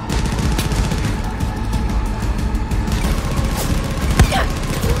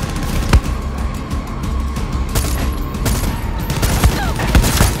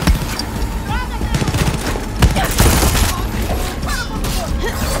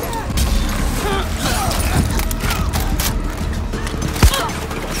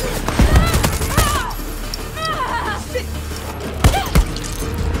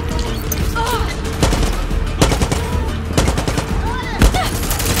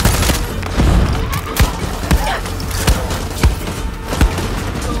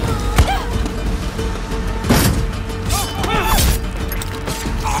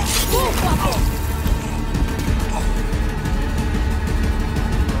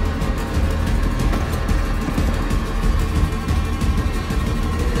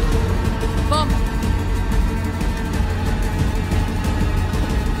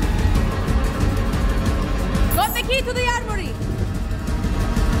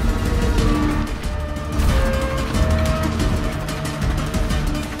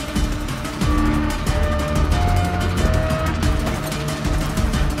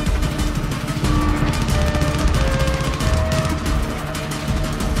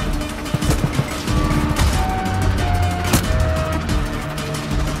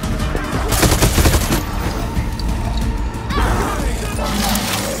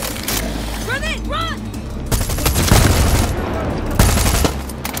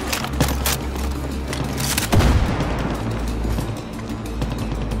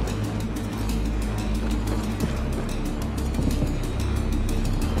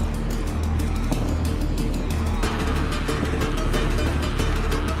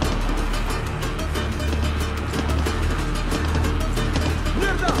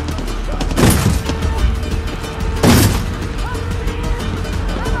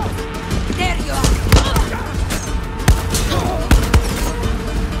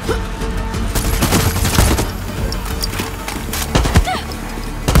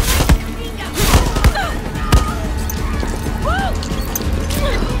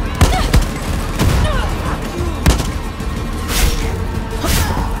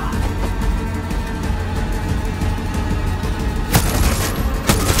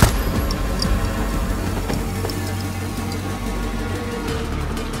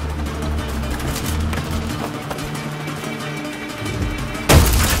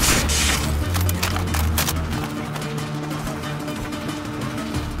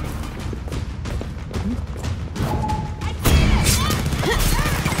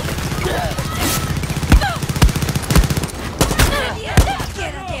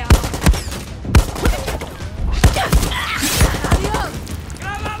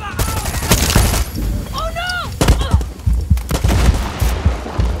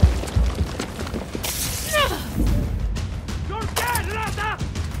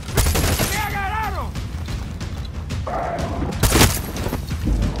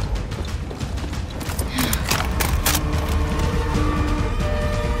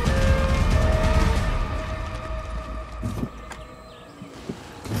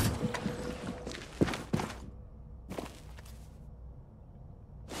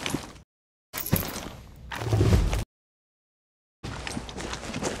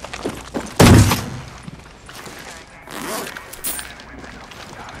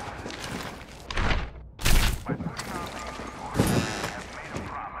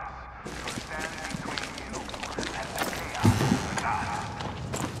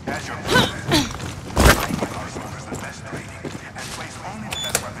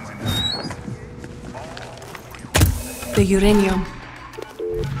 The uranium.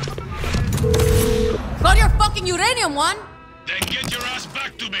 Got your fucking uranium, Juan! Then get your ass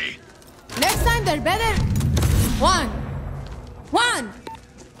back to me! Next time they're better. Juan! Juan!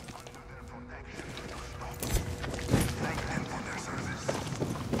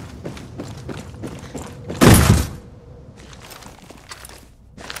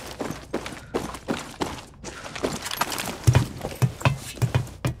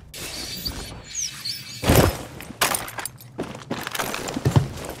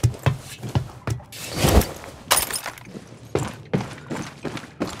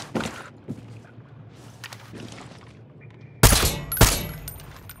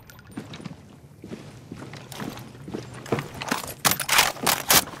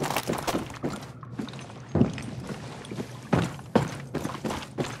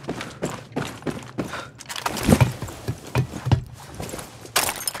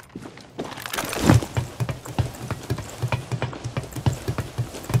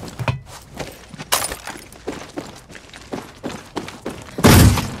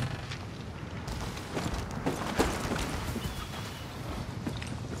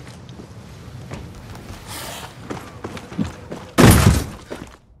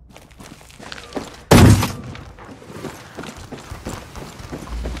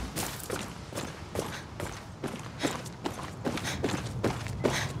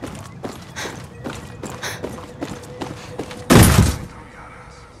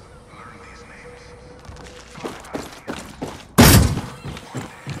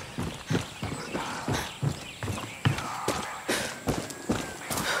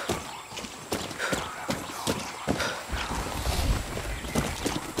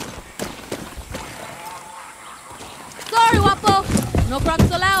 No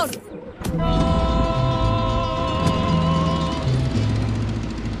crocs allowed!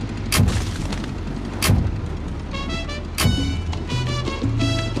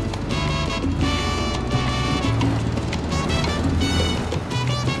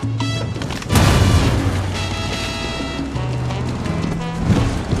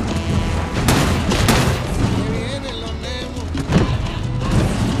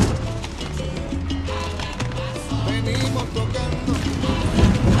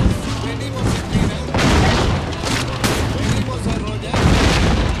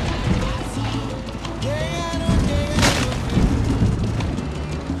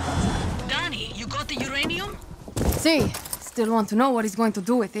 See, still want to know what he's going to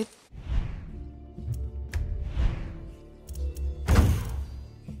do with it.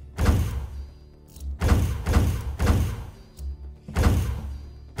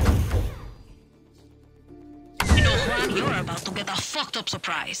 You know, Juan, you're about to get a fucked up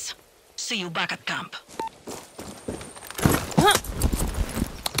surprise. See you back at camp.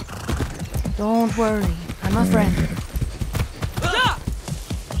 Don't worry, I'm a friend.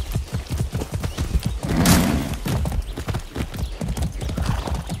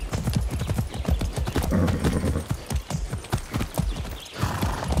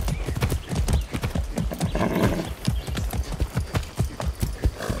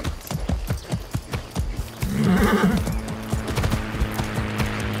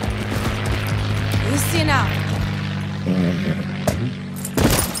 Easy now.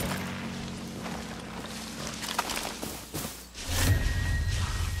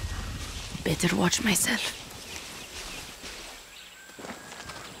 Better watch myself.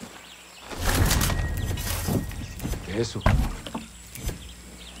 ¿Qué es eso?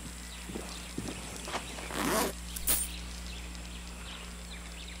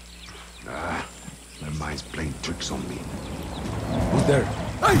 My mind's playing tricks on me. Who's there?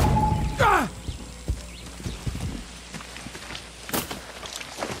 Hey! Ah!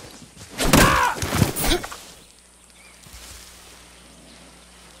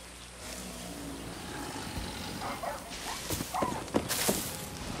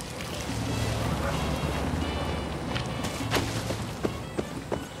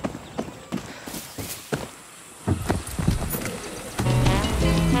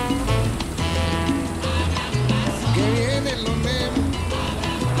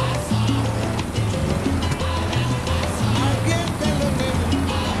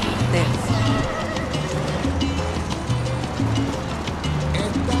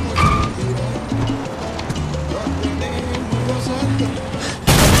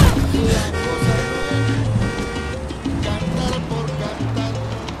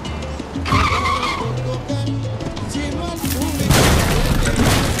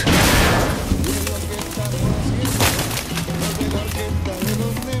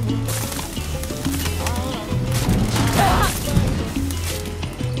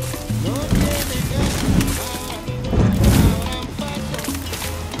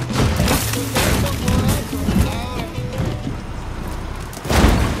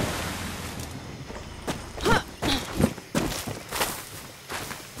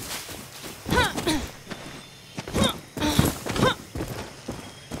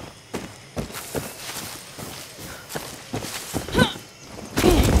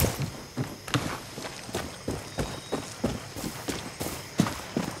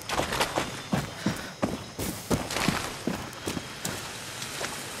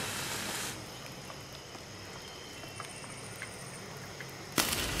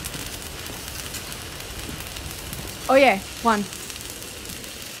 Oye, Juan.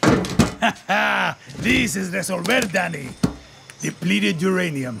 This is Resolver, Dani. Depleted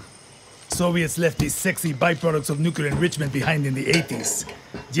uranium. Soviets left these sexy byproducts of nuclear enrichment behind in the 80s.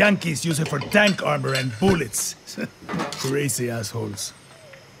 Yankees use it for tank armor and bullets. Crazy assholes.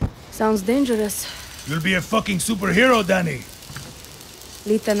 Sounds dangerous. You'll be a fucking superhero, Dani.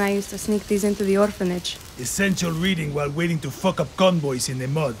 Lita and I used to sneak these into the orphanage. Essential reading while waiting to fuck up convoys in the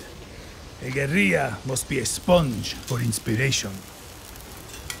mud. A guerrilla must be a sponge for inspiration.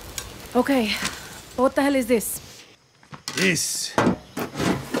 Okay, what the hell is this? This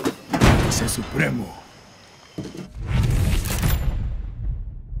is a Supremo.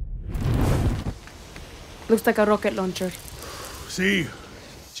 Looks like a rocket launcher. See,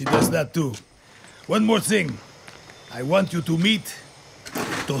 she does that too. One more thing. I want you to meet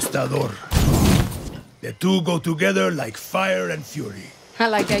Tostador. The two go together like fire and fury. I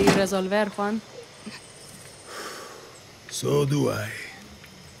like how you resolver, Juan. So do I.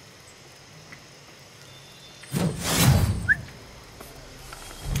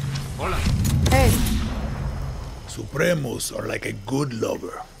 Hola. Hey. Supremos are like a good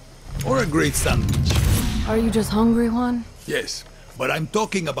lover. Or a great sandwich. Are you just hungry, Juan? Yes, but I'm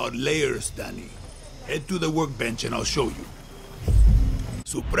talking about layers, Dani. Head to the workbench and I'll show you.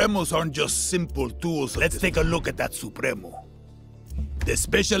 Supremos aren't just simple tools. Let's take a look at that Supremo. The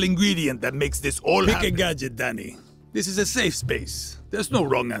special ingredient that makes this all happen. Pick a gadget, Dani. This is a safe space. There's no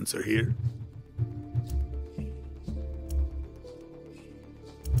wrong answer here.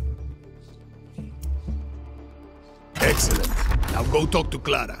 Excellent. Now go talk to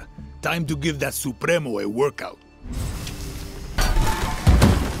Clara. Time to give that Supremo a workout.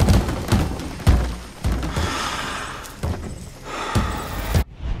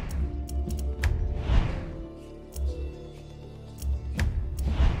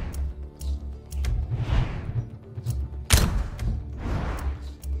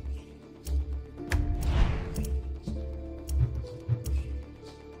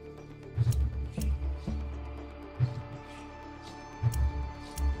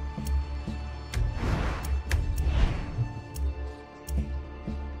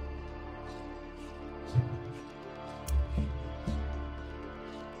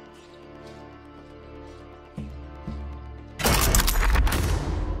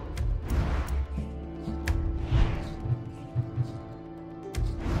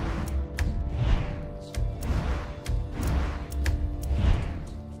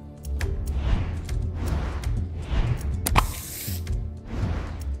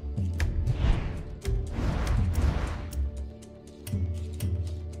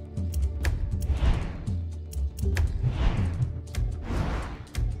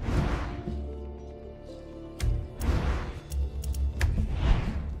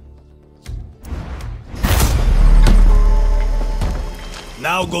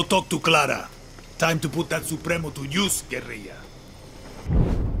 Now go talk to Clara. Time to put that Supremo to use, Guerilla.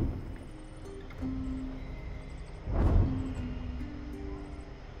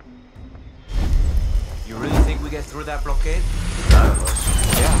 You really think we get through that blockade? None of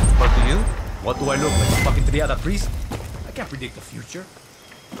us. Yeah, but do you? What do I look like, a fucking triada priest? I can't predict the future.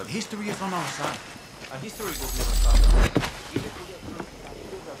 But history is on our side. A history book never stops.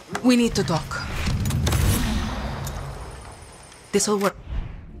 We need to talk. This'll work.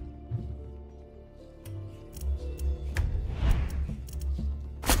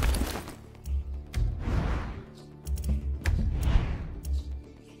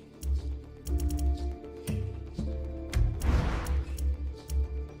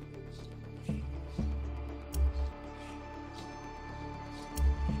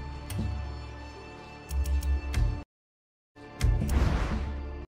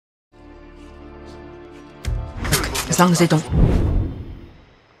 As long as they don't.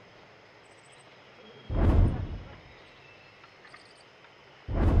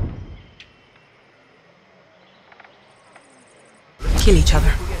 Kill each other.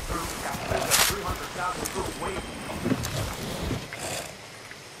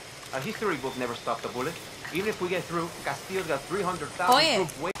 A history book never stopped a bullet. Even if we get through, Castillo's got 300,000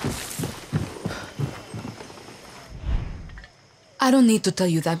 troops waiting. I don't need to tell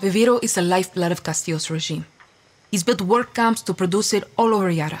you that Viviro is the lifeblood of Castillo's regime. He's built work camps to produce it all over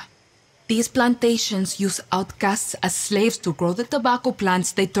Yara. These plantations use outcasts as slaves to grow the tobacco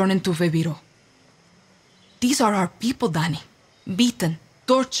plants they turn into Viviro. These are our people, Dani. Beaten,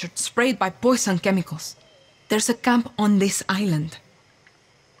 tortured, sprayed by poison chemicals. There's a camp on this island.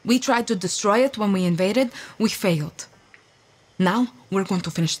 We tried to destroy it when we invaded. We failed. Now, we're going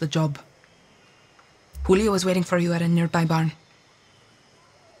to finish the job. Julio is waiting for you at a nearby barn.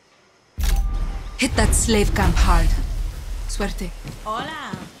 Hit that slave camp hard. Suerte.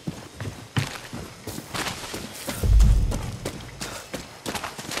 Hola.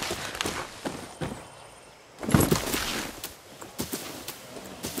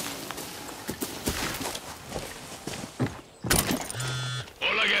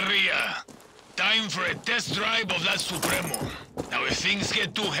 Hola, Guerilla. Time for a test drive of that Supremo. Now, if things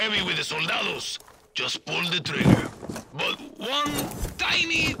get too heavy with the soldados, just pull the trigger. But one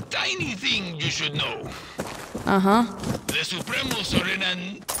tiny thing you should know. Uh-huh. The Supremos are in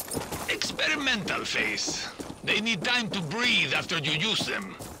an experimental phase. They need time to breathe after you use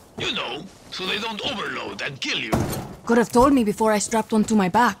them. You know, so they don't overload and kill you. Could have told me before I strapped one to my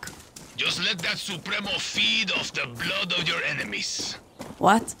back. Just let that Supremo feed off the blood of your enemies.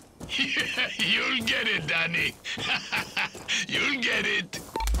 What? You'll get it, Dani. You'll get it.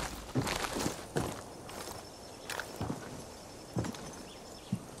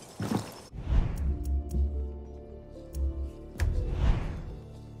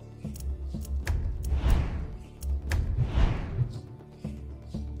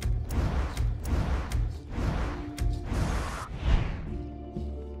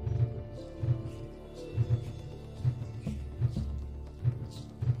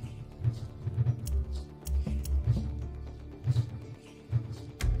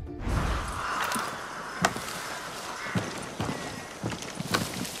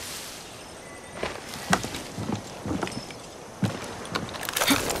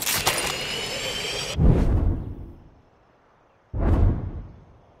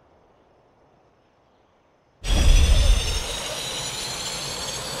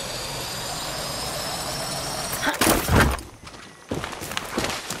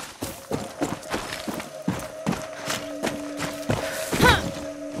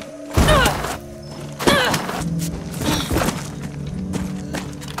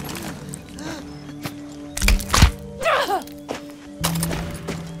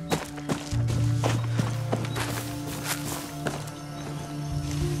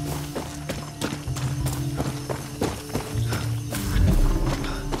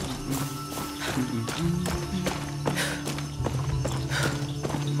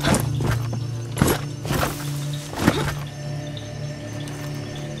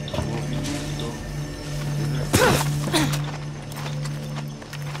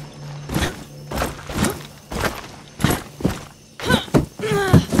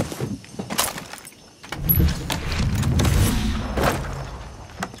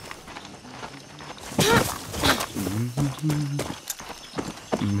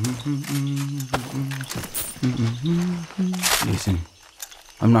 Listen,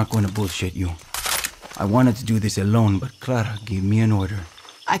 I'm not going to bullshit you. I wanted to do this alone, but Clara gave me an order.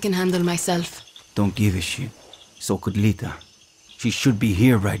 I can handle myself. Don't give a shit. So could Lita. She should be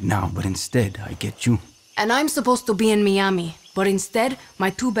here right now, but instead, I get you. And I'm supposed to be in Miami, but instead,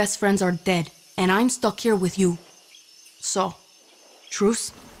 my two best friends are dead, and I'm stuck here with you. So,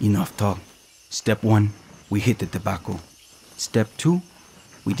 truce? Enough talk. Step 1, we hit the tobacco. Step 2,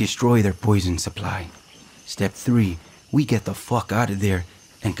 we destroy their poison supply. Step 3, we get the fuck out of there,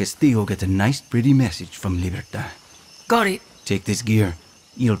 and Castillo gets a nice pretty message from Libertad. Got it. Take this gear.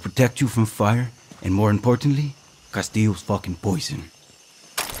 It'll protect you from fire, and more importantly, Castillo's fucking poison.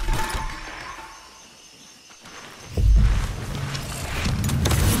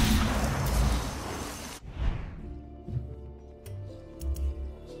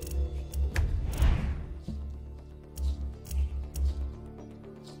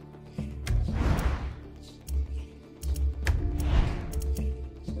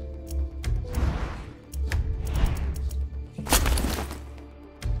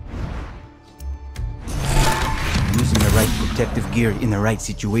 Protective gear in the right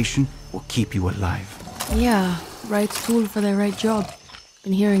situation will keep you alive. Yeah, right tool for the right job.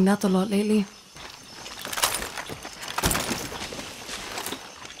 Been hearing that a lot lately.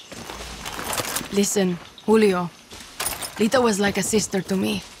 Listen, Julio. Lita was like a sister to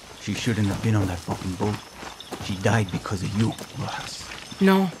me. She shouldn't have been on that fucking boat. She died because of you, Rojas.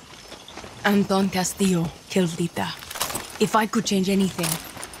 No. Anton Castillo killed Lita. If I could change anything,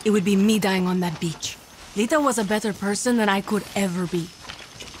 it would be me dying on that beach. Lita was a better person than I could ever be.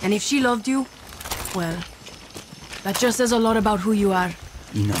 And if she loved you, well, that just says a lot about who you are.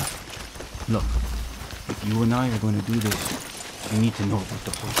 Enough. Look, if you and I are going to do this, we need to know about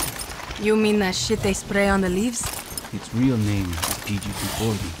the poison. You mean that shit they spray on the leaves? Its real name is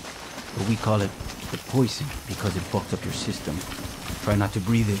PG-240, but we call it the poison because it fucks up your system. Try not to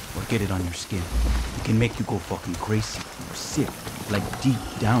breathe it or get it on your skin. It can make you go fucking crazy or sick, like deep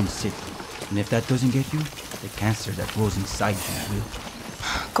down sick. And if that doesn't get you, the cancer that grows inside you will.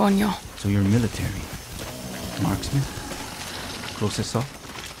 Coño. So you're military. Marksman? Close assault?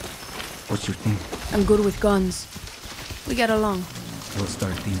 What's your thing? I'm good with guns. We get along. You'll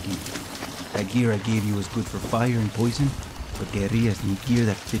start thinking. That gear I gave you is good for fire and poison, but guerrillas need gear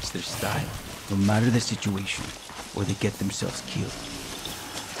that fits their style, no matter the situation, or they get themselves killed.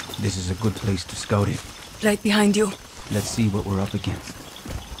 This is a good place to scout it. Right behind you. Let's see what we're up against.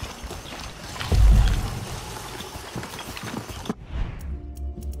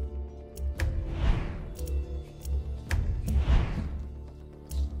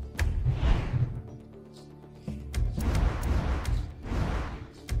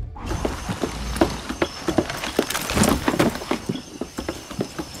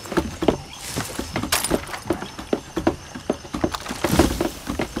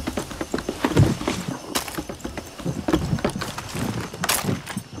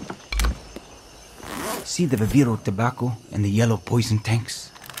 See the Viviro tobacco and the yellow poison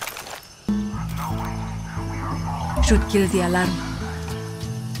tanks? Should kill the alarm.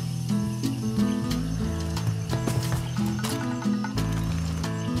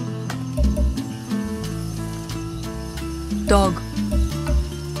 Dog.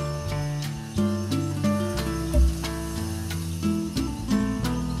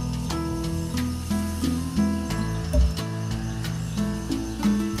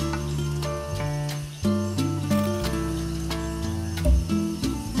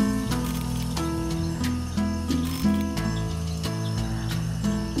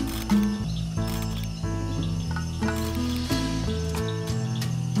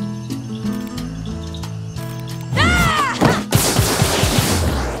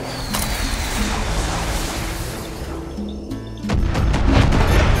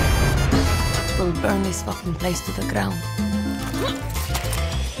 Burn this fucking place to the ground.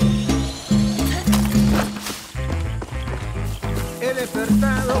 El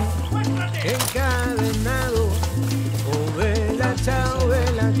despertado, encadenado. Oh, vela, chao,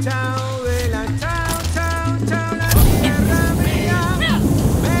 vela, chao, vela, chao, chao, chao. La tierra mía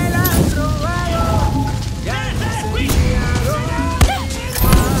me la han robado. Ya no sé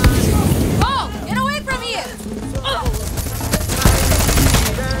Oh, get away from here!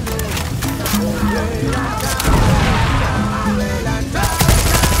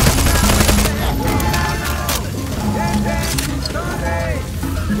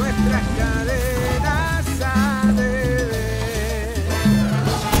 nuestras cadenas a beber.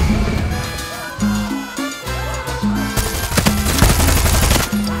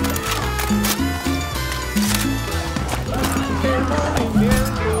 El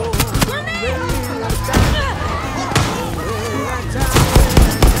movimiento de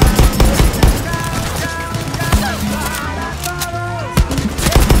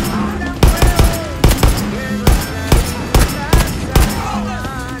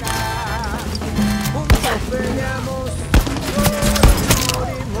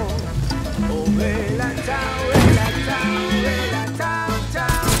libertad.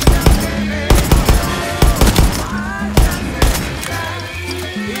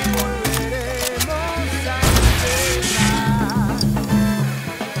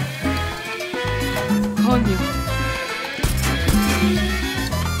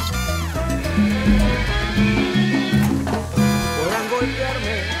 Podrán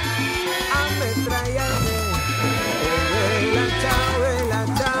golpearme, ametrallarme. Oh, vela, chao, vela,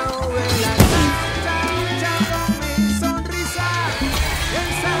 chao, vela, chao, chao, con mi sonrisa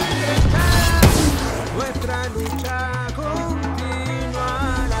ensangrentada. Nuestra lucha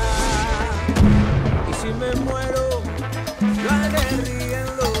continuará. Y si me muero, lo haré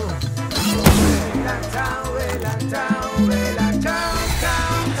riendo. Oh, vela, chao, vela.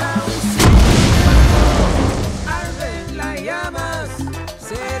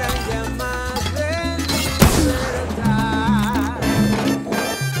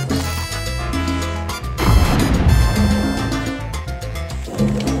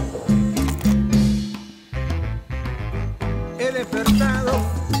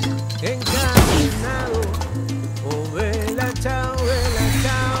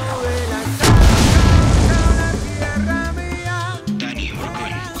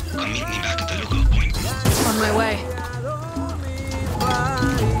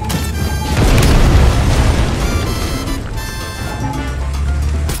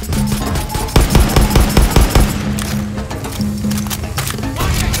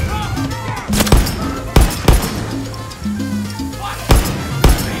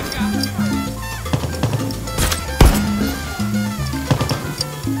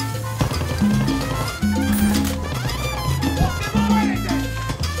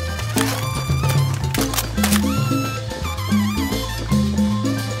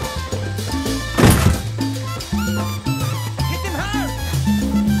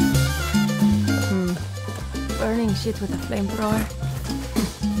 burning shit with a flamethrower.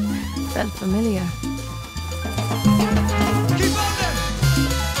 Felt familiar. Keep on them!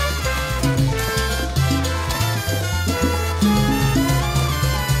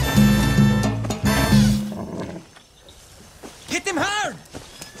 Hit him hard!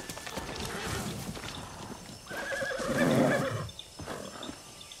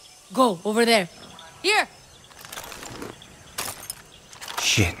 Go, over there. Here!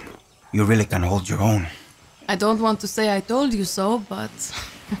 Shit. You really can hold your own. I don't want to say I told you so, but...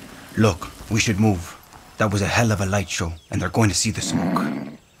 Look, we should move. That was a hell of a light show, and they're going to see the smoke.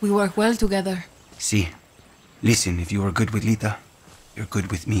 We work well together. See? Listen, if you are good with Lita, you're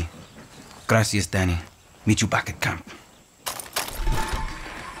good with me. Gracias, Dani. Meet you back at camp.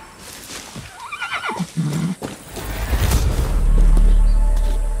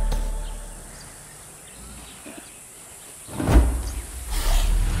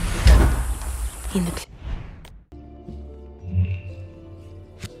 In the...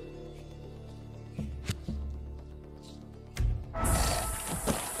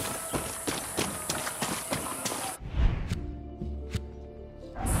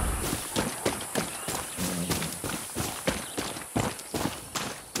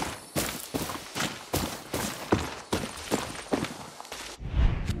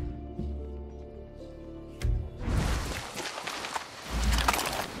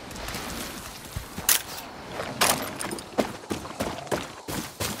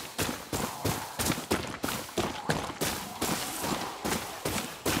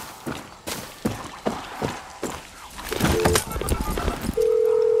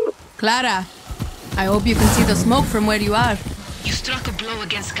 Clara, I hope you can see the smoke from where you are. You struck a blow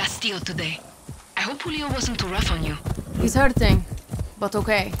against Castillo today. I hope Julio wasn't too rough on you. He's hurting, but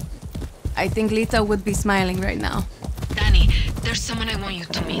okay. I think Lita would be smiling right now. Dani, there's someone I want you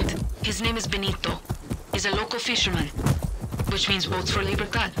to meet. His name is Benito. He's a local fisherman, which means boats for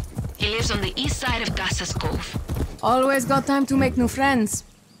Libertad. He lives on the east side of Casas Cove. Always got time to make new friends.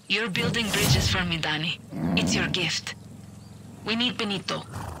 You're building bridges for me, Dani. It's your gift. We need Benito.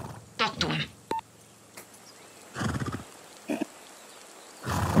 Talk to him.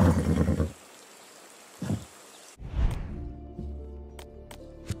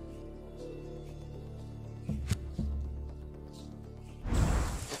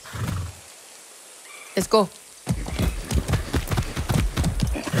 Let's go.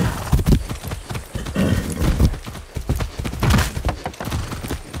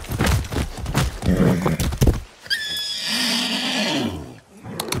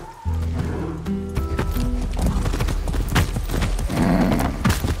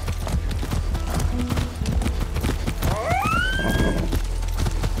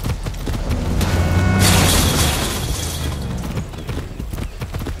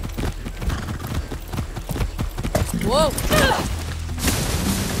 Whoa!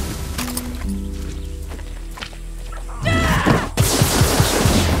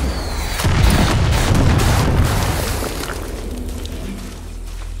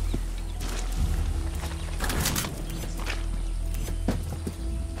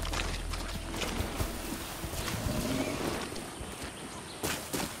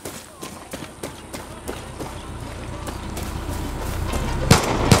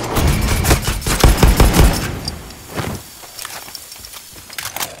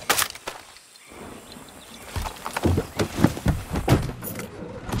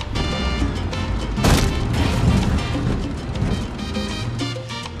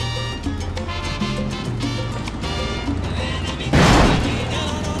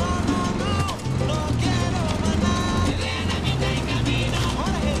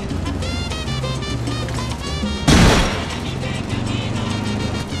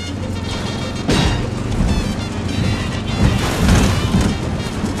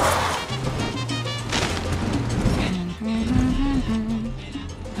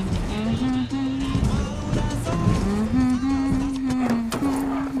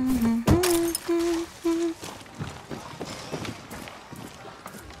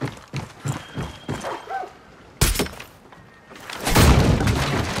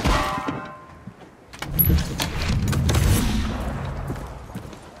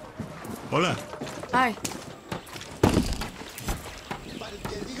 Hola. Hi.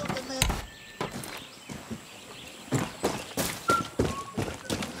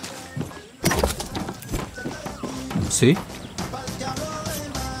 See?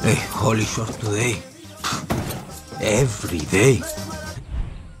 Hey, holy shot today. Every day.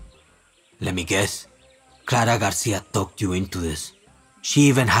 Let me guess. Clara Garcia talked you into this. She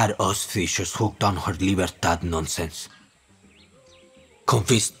even had us fishers hooked on her Libertad nonsense.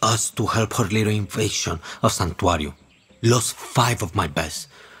 Convinced us to help her little invasion of Santuario. Lost 5 of my best.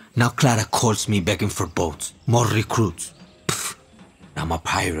 Now Clara calls me begging for boats, more recruits. Pfft. I'm a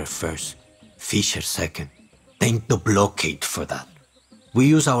pirate first, fisher second. Thank the blockade for that. We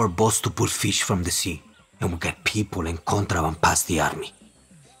use our boats to pull fish from the sea, and we get people and contraband past the army.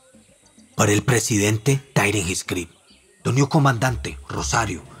 But el presidente tightened his grip. The new comandante,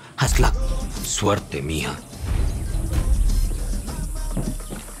 Rosario, has luck. Suerte, mija.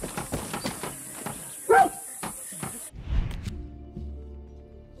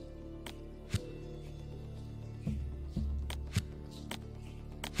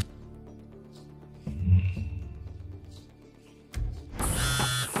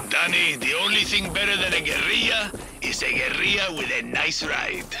 Dani, the only thing better than a guerrilla is a guerrilla with a nice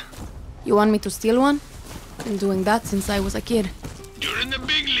ride. You want me to steal one? Been doing that since I was a kid. You're in the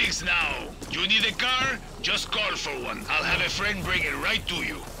big leagues now. You need a car? Just call for one. I'll have a friend bring it right to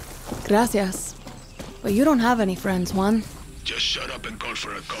you. Gracias. But you don't have any friends, Juan. Just shut up and call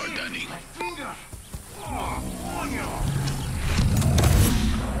for a car, Dani.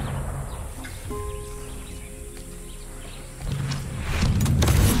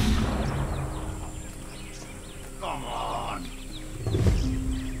 Come on.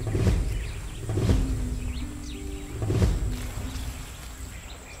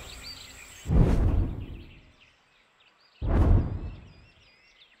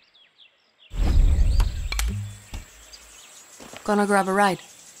 Gonna grab a ride.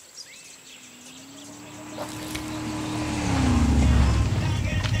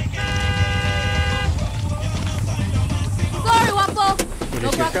 Sorry, Wapo! No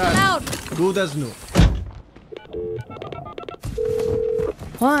 ¿Quieres barking checar? loud! Dudas no.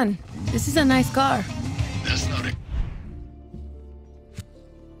 Juan, this is a nice car. That's not a...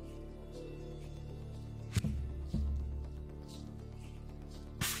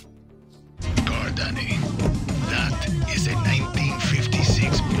 car, Dani. That is a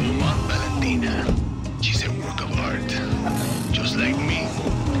 1956 Beaumont Valentina. She's a work of art. Just like me.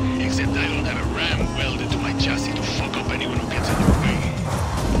 Except I don't have a ram welded to my chassis to fuck up anyone who gets in the way.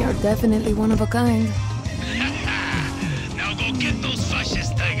 You're definitely one of a kind. Now go get those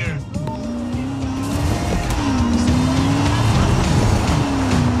fascists, Tiger.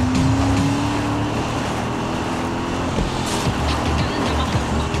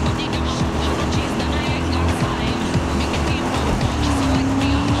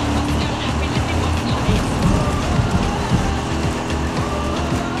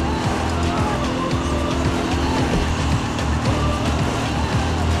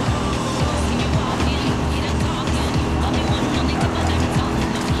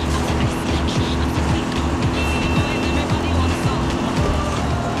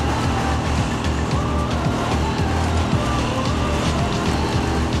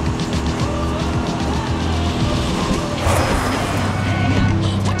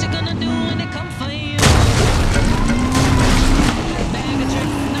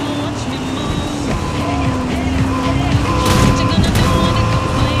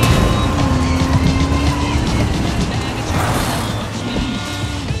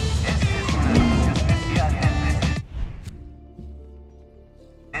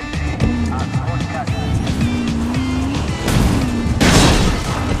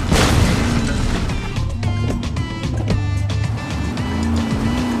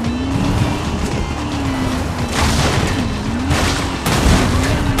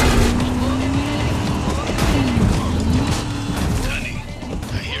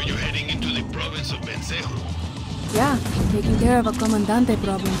 Yeah, taking care of a comandante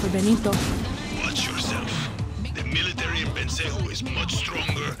problem for Benito. Watch yourself. The military in Bencejo is much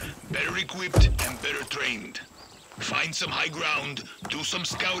stronger, better equipped, and better trained. Find some high ground, do some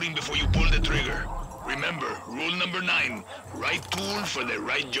scouting before you pull the trigger. Remember, rule number 9, right tool for the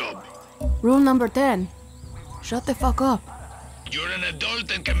right job. Rule number 10. Shut the fuck up. You're an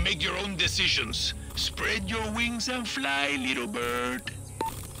adult and can make your own decisions. Spread your wings and fly, little bird.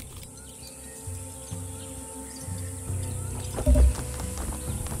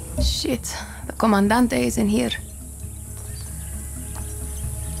 Shit, the comandante isn't here.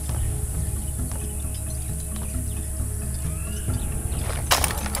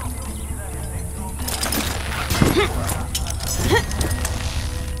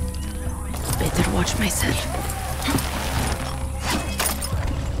 Better watch myself.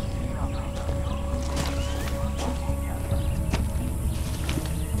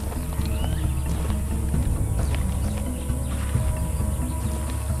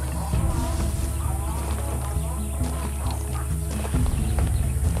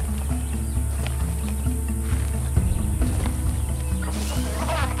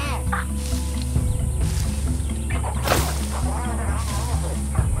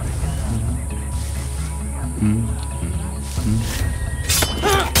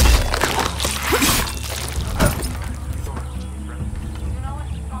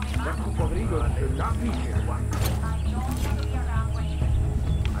 podridos should not be here.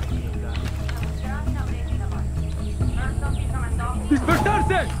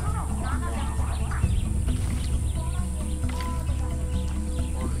 ¡Dispersarse!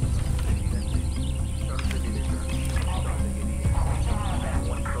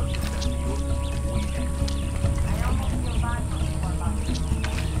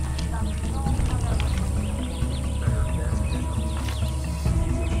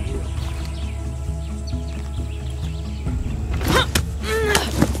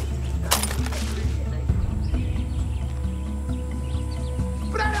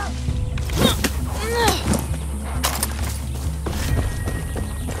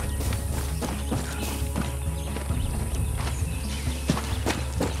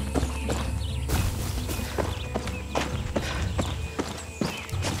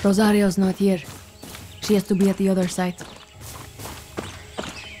 Rosario's not here. She has to be at the other side.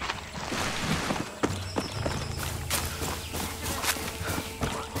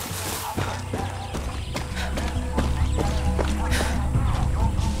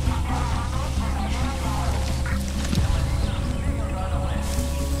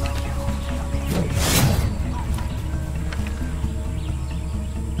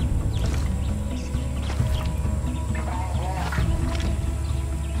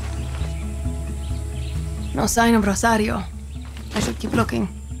 No sign of Rosario. I should keep looking.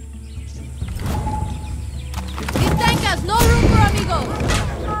 Tankas, no room for amigos!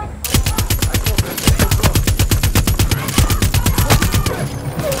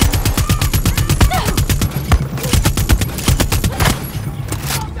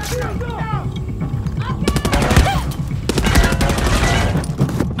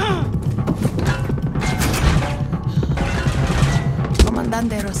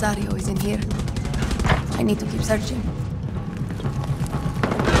 Comandante Rosario isn't here. I need to keep searching.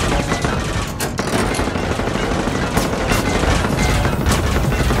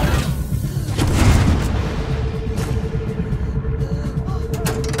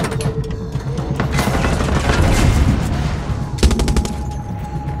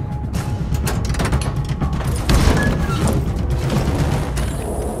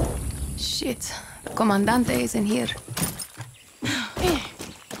 Shit, the Comandante isn't here.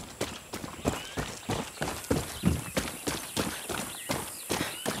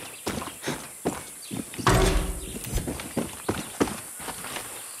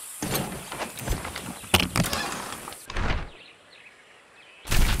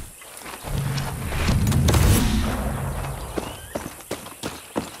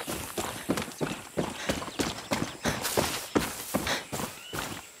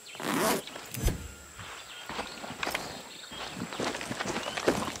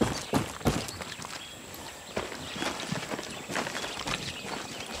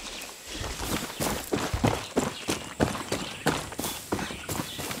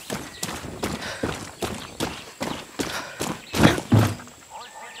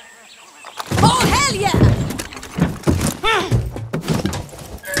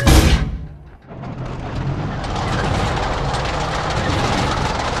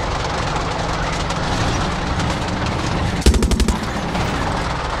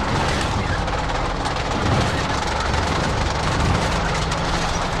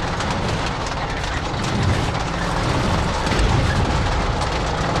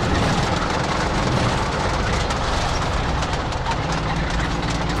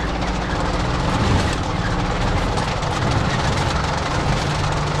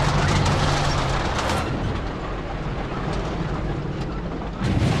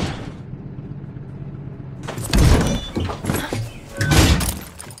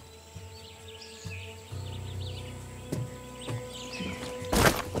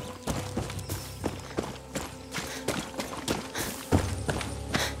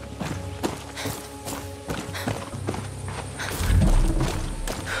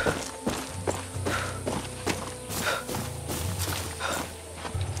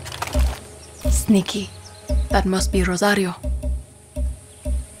 Sneaky. That must be Rosario.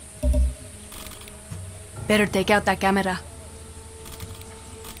 Better take out that camera.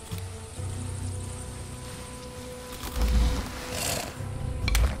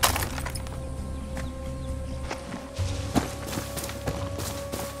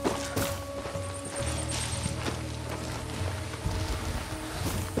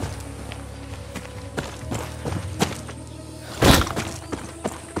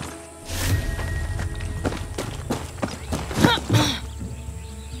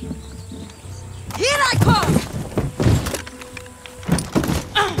 Here I come!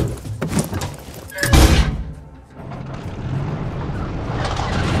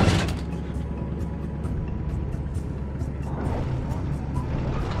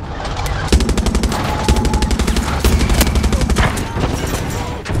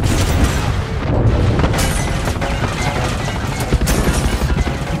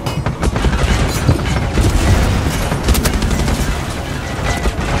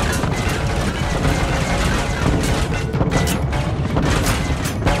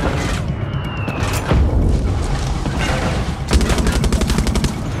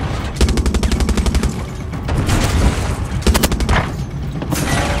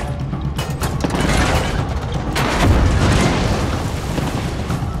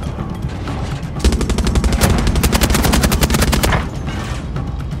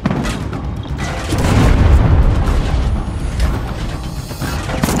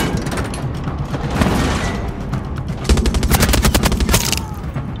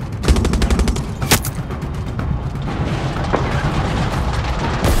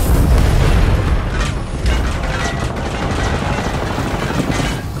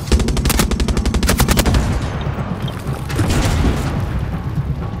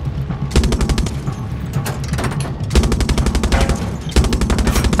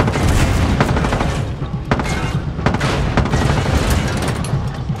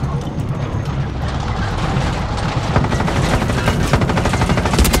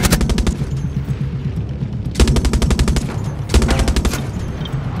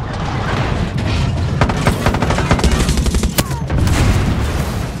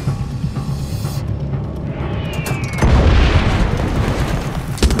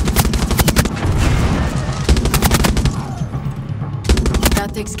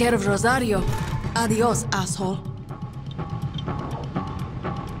 That takes care of Rosario. Adios, asshole.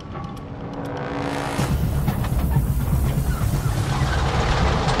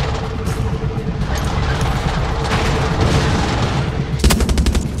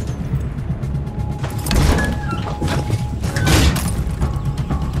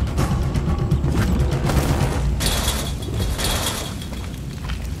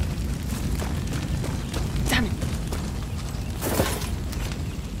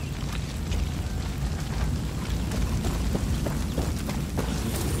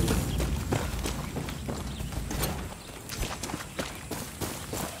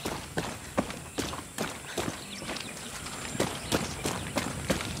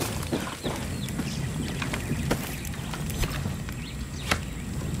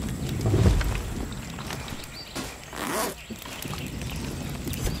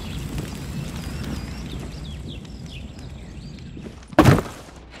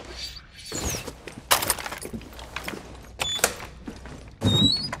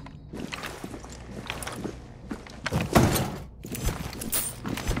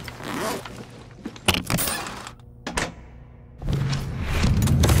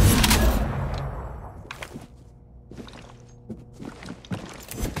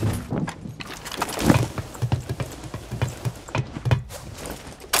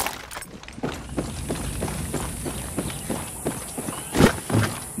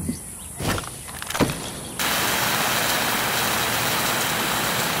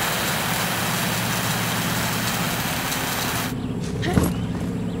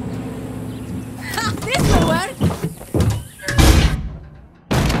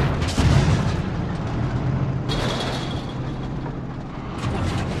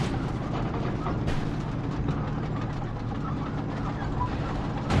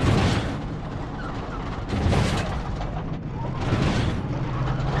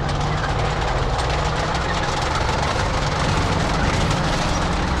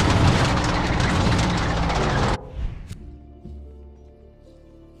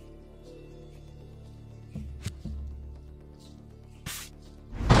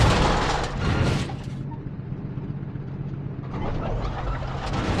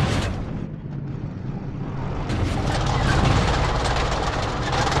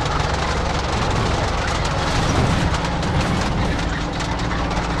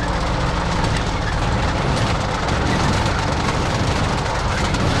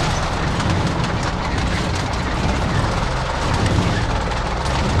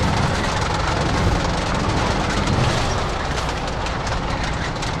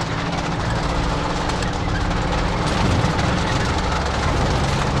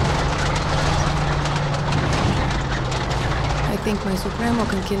 I think my Supremo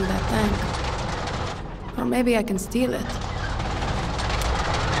can kill that tank. Or maybe I can steal it.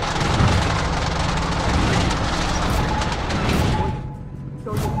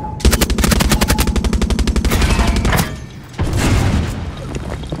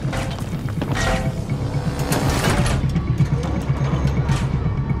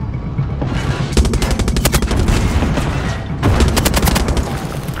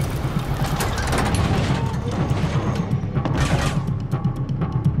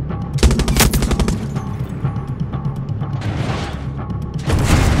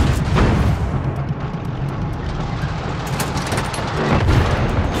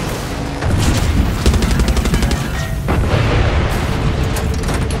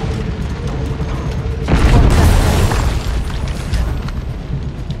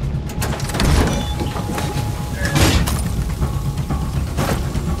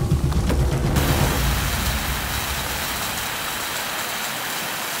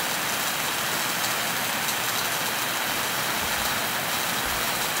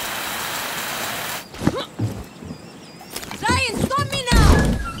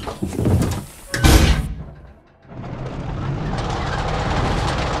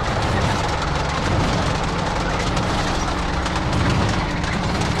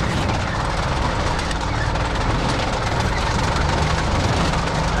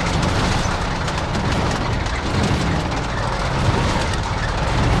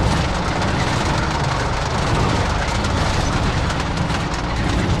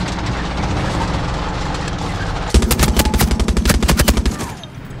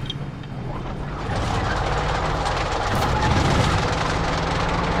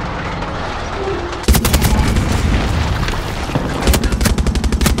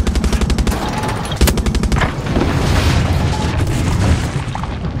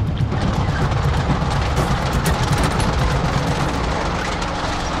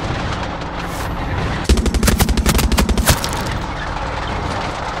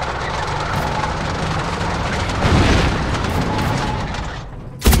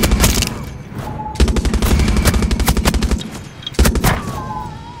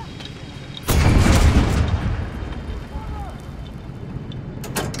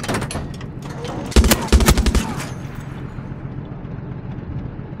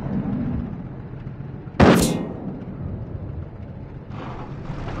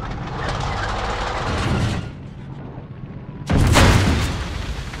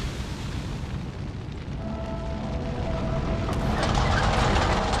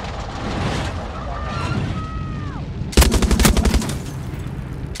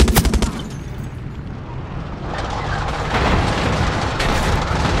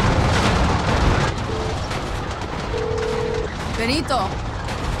 Benito,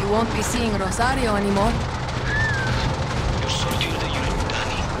 you won't be seeing Rosario anymore. You're saltier than you look,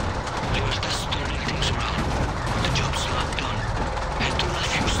 Dani. Libertad's turning things around. The job's not done. Head to that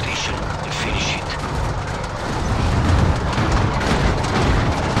fuel station and finish it.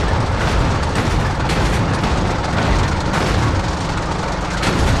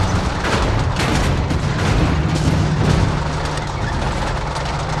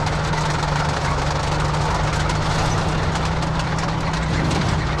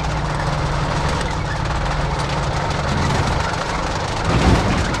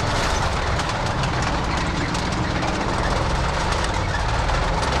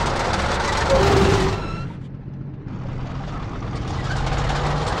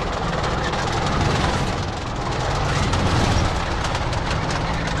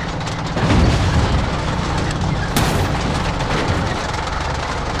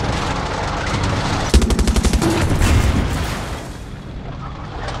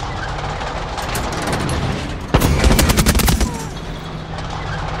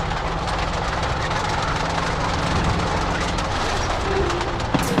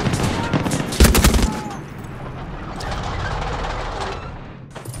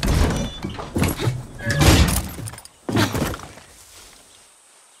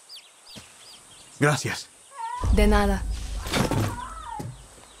 Gracias. De nada.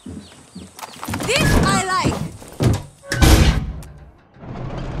 This I like!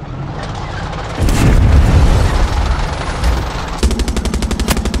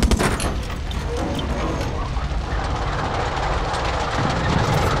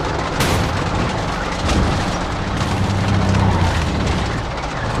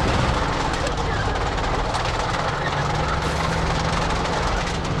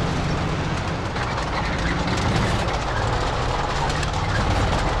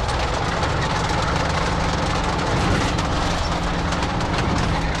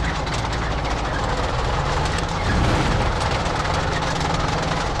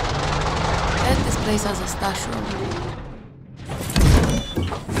 Place as a stash room.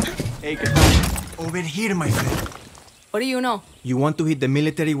 Hey, ¿qué tal? Over here, my friend. What do you know? You want to hit the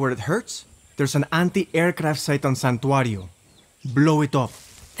military where it hurts? There's an anti-aircraft site on Santuario. Blow it up.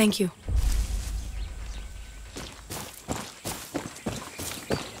 Thank you.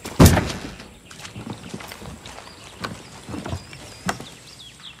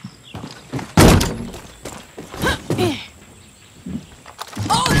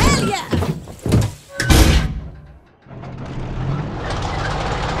 Oh, hell yeah!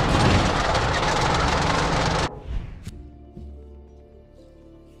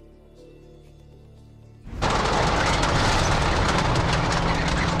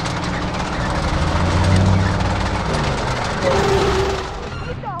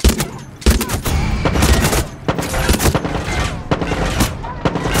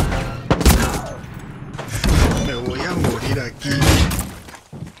 Me voy a morir aquí.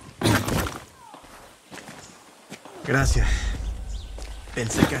 Gracias.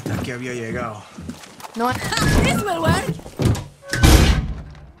 Pensé que hasta aquí había llegado. No. This will work!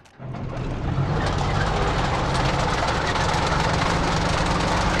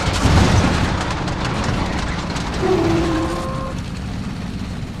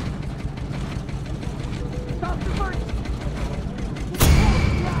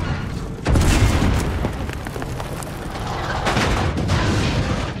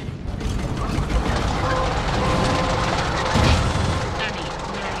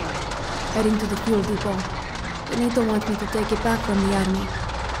 Heading to the fuel depot. Benito wants me to take it back from the army.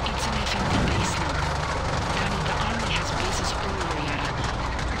 It's an FMD base now. Dani, the army has bases all over Yara.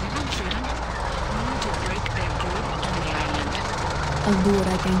 We want freedom. We need to break their grip on the island. I'll do what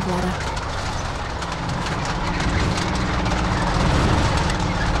I can, Clara.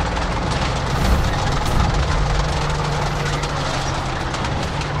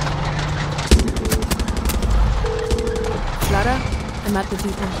 Clara, I'm at the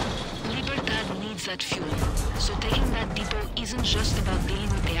depot. That fuel. So taking that depot isn't just about dealing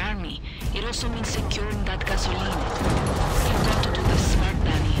with the army. It also means securing that gasoline. You've got to do this smart,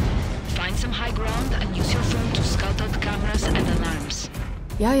 Dani. Find some high ground and use your phone to scout out cameras and alarms.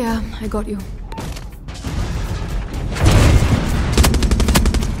 Yeah, I got you.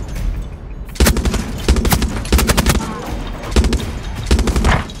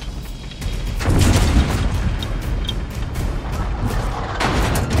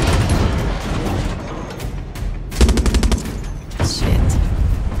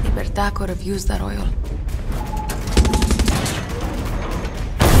 Libertad could have used that oil.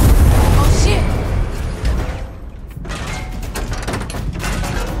 Oh shit!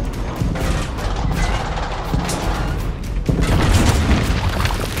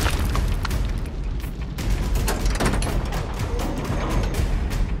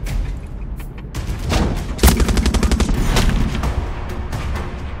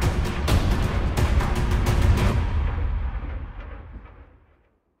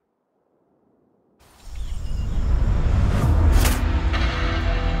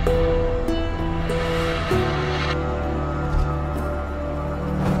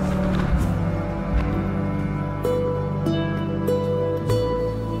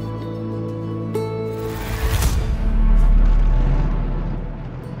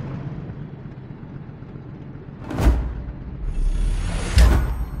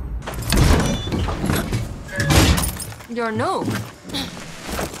 You're new.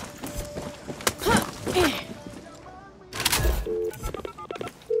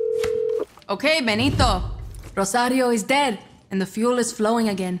 Okay, Benito. Rosario is dead, and the fuel is flowing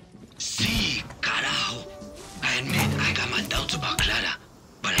again. Sí, carajo. I admit I got my doubts about Clara,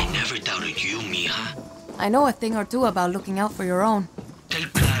 but I never doubted you, mija. I know a thing or two about looking out for your own. Tell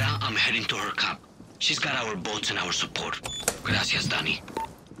Clara I'm heading to her camp. She's got our boats and our support. Gracias, Dani.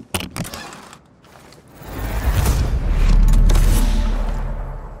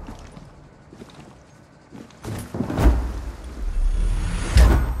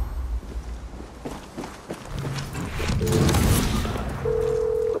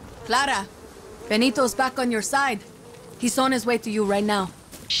 Clara, Benito's back on your side. He's on his way to you right now.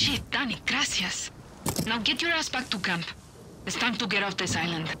 Shit, Dani, gracias. Now get your ass back to camp. It's time to get off this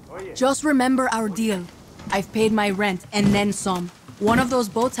island. Just remember our deal. I've paid my rent, and then some. One of those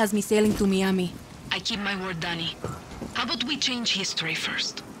boats has me sailing to Miami. I keep my word, Dani. How about we change history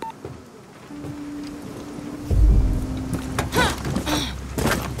first?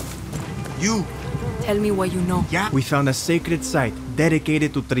 You! Tell me what you know. Yeah? We found a sacred site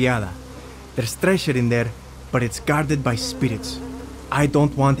dedicated to Triada. There's treasure in there, but it's guarded by spirits. I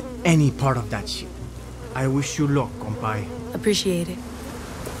don't want any part of that shit. I wish you luck, compay. Appreciate it.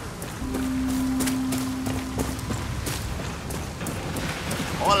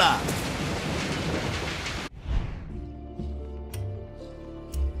 Hola.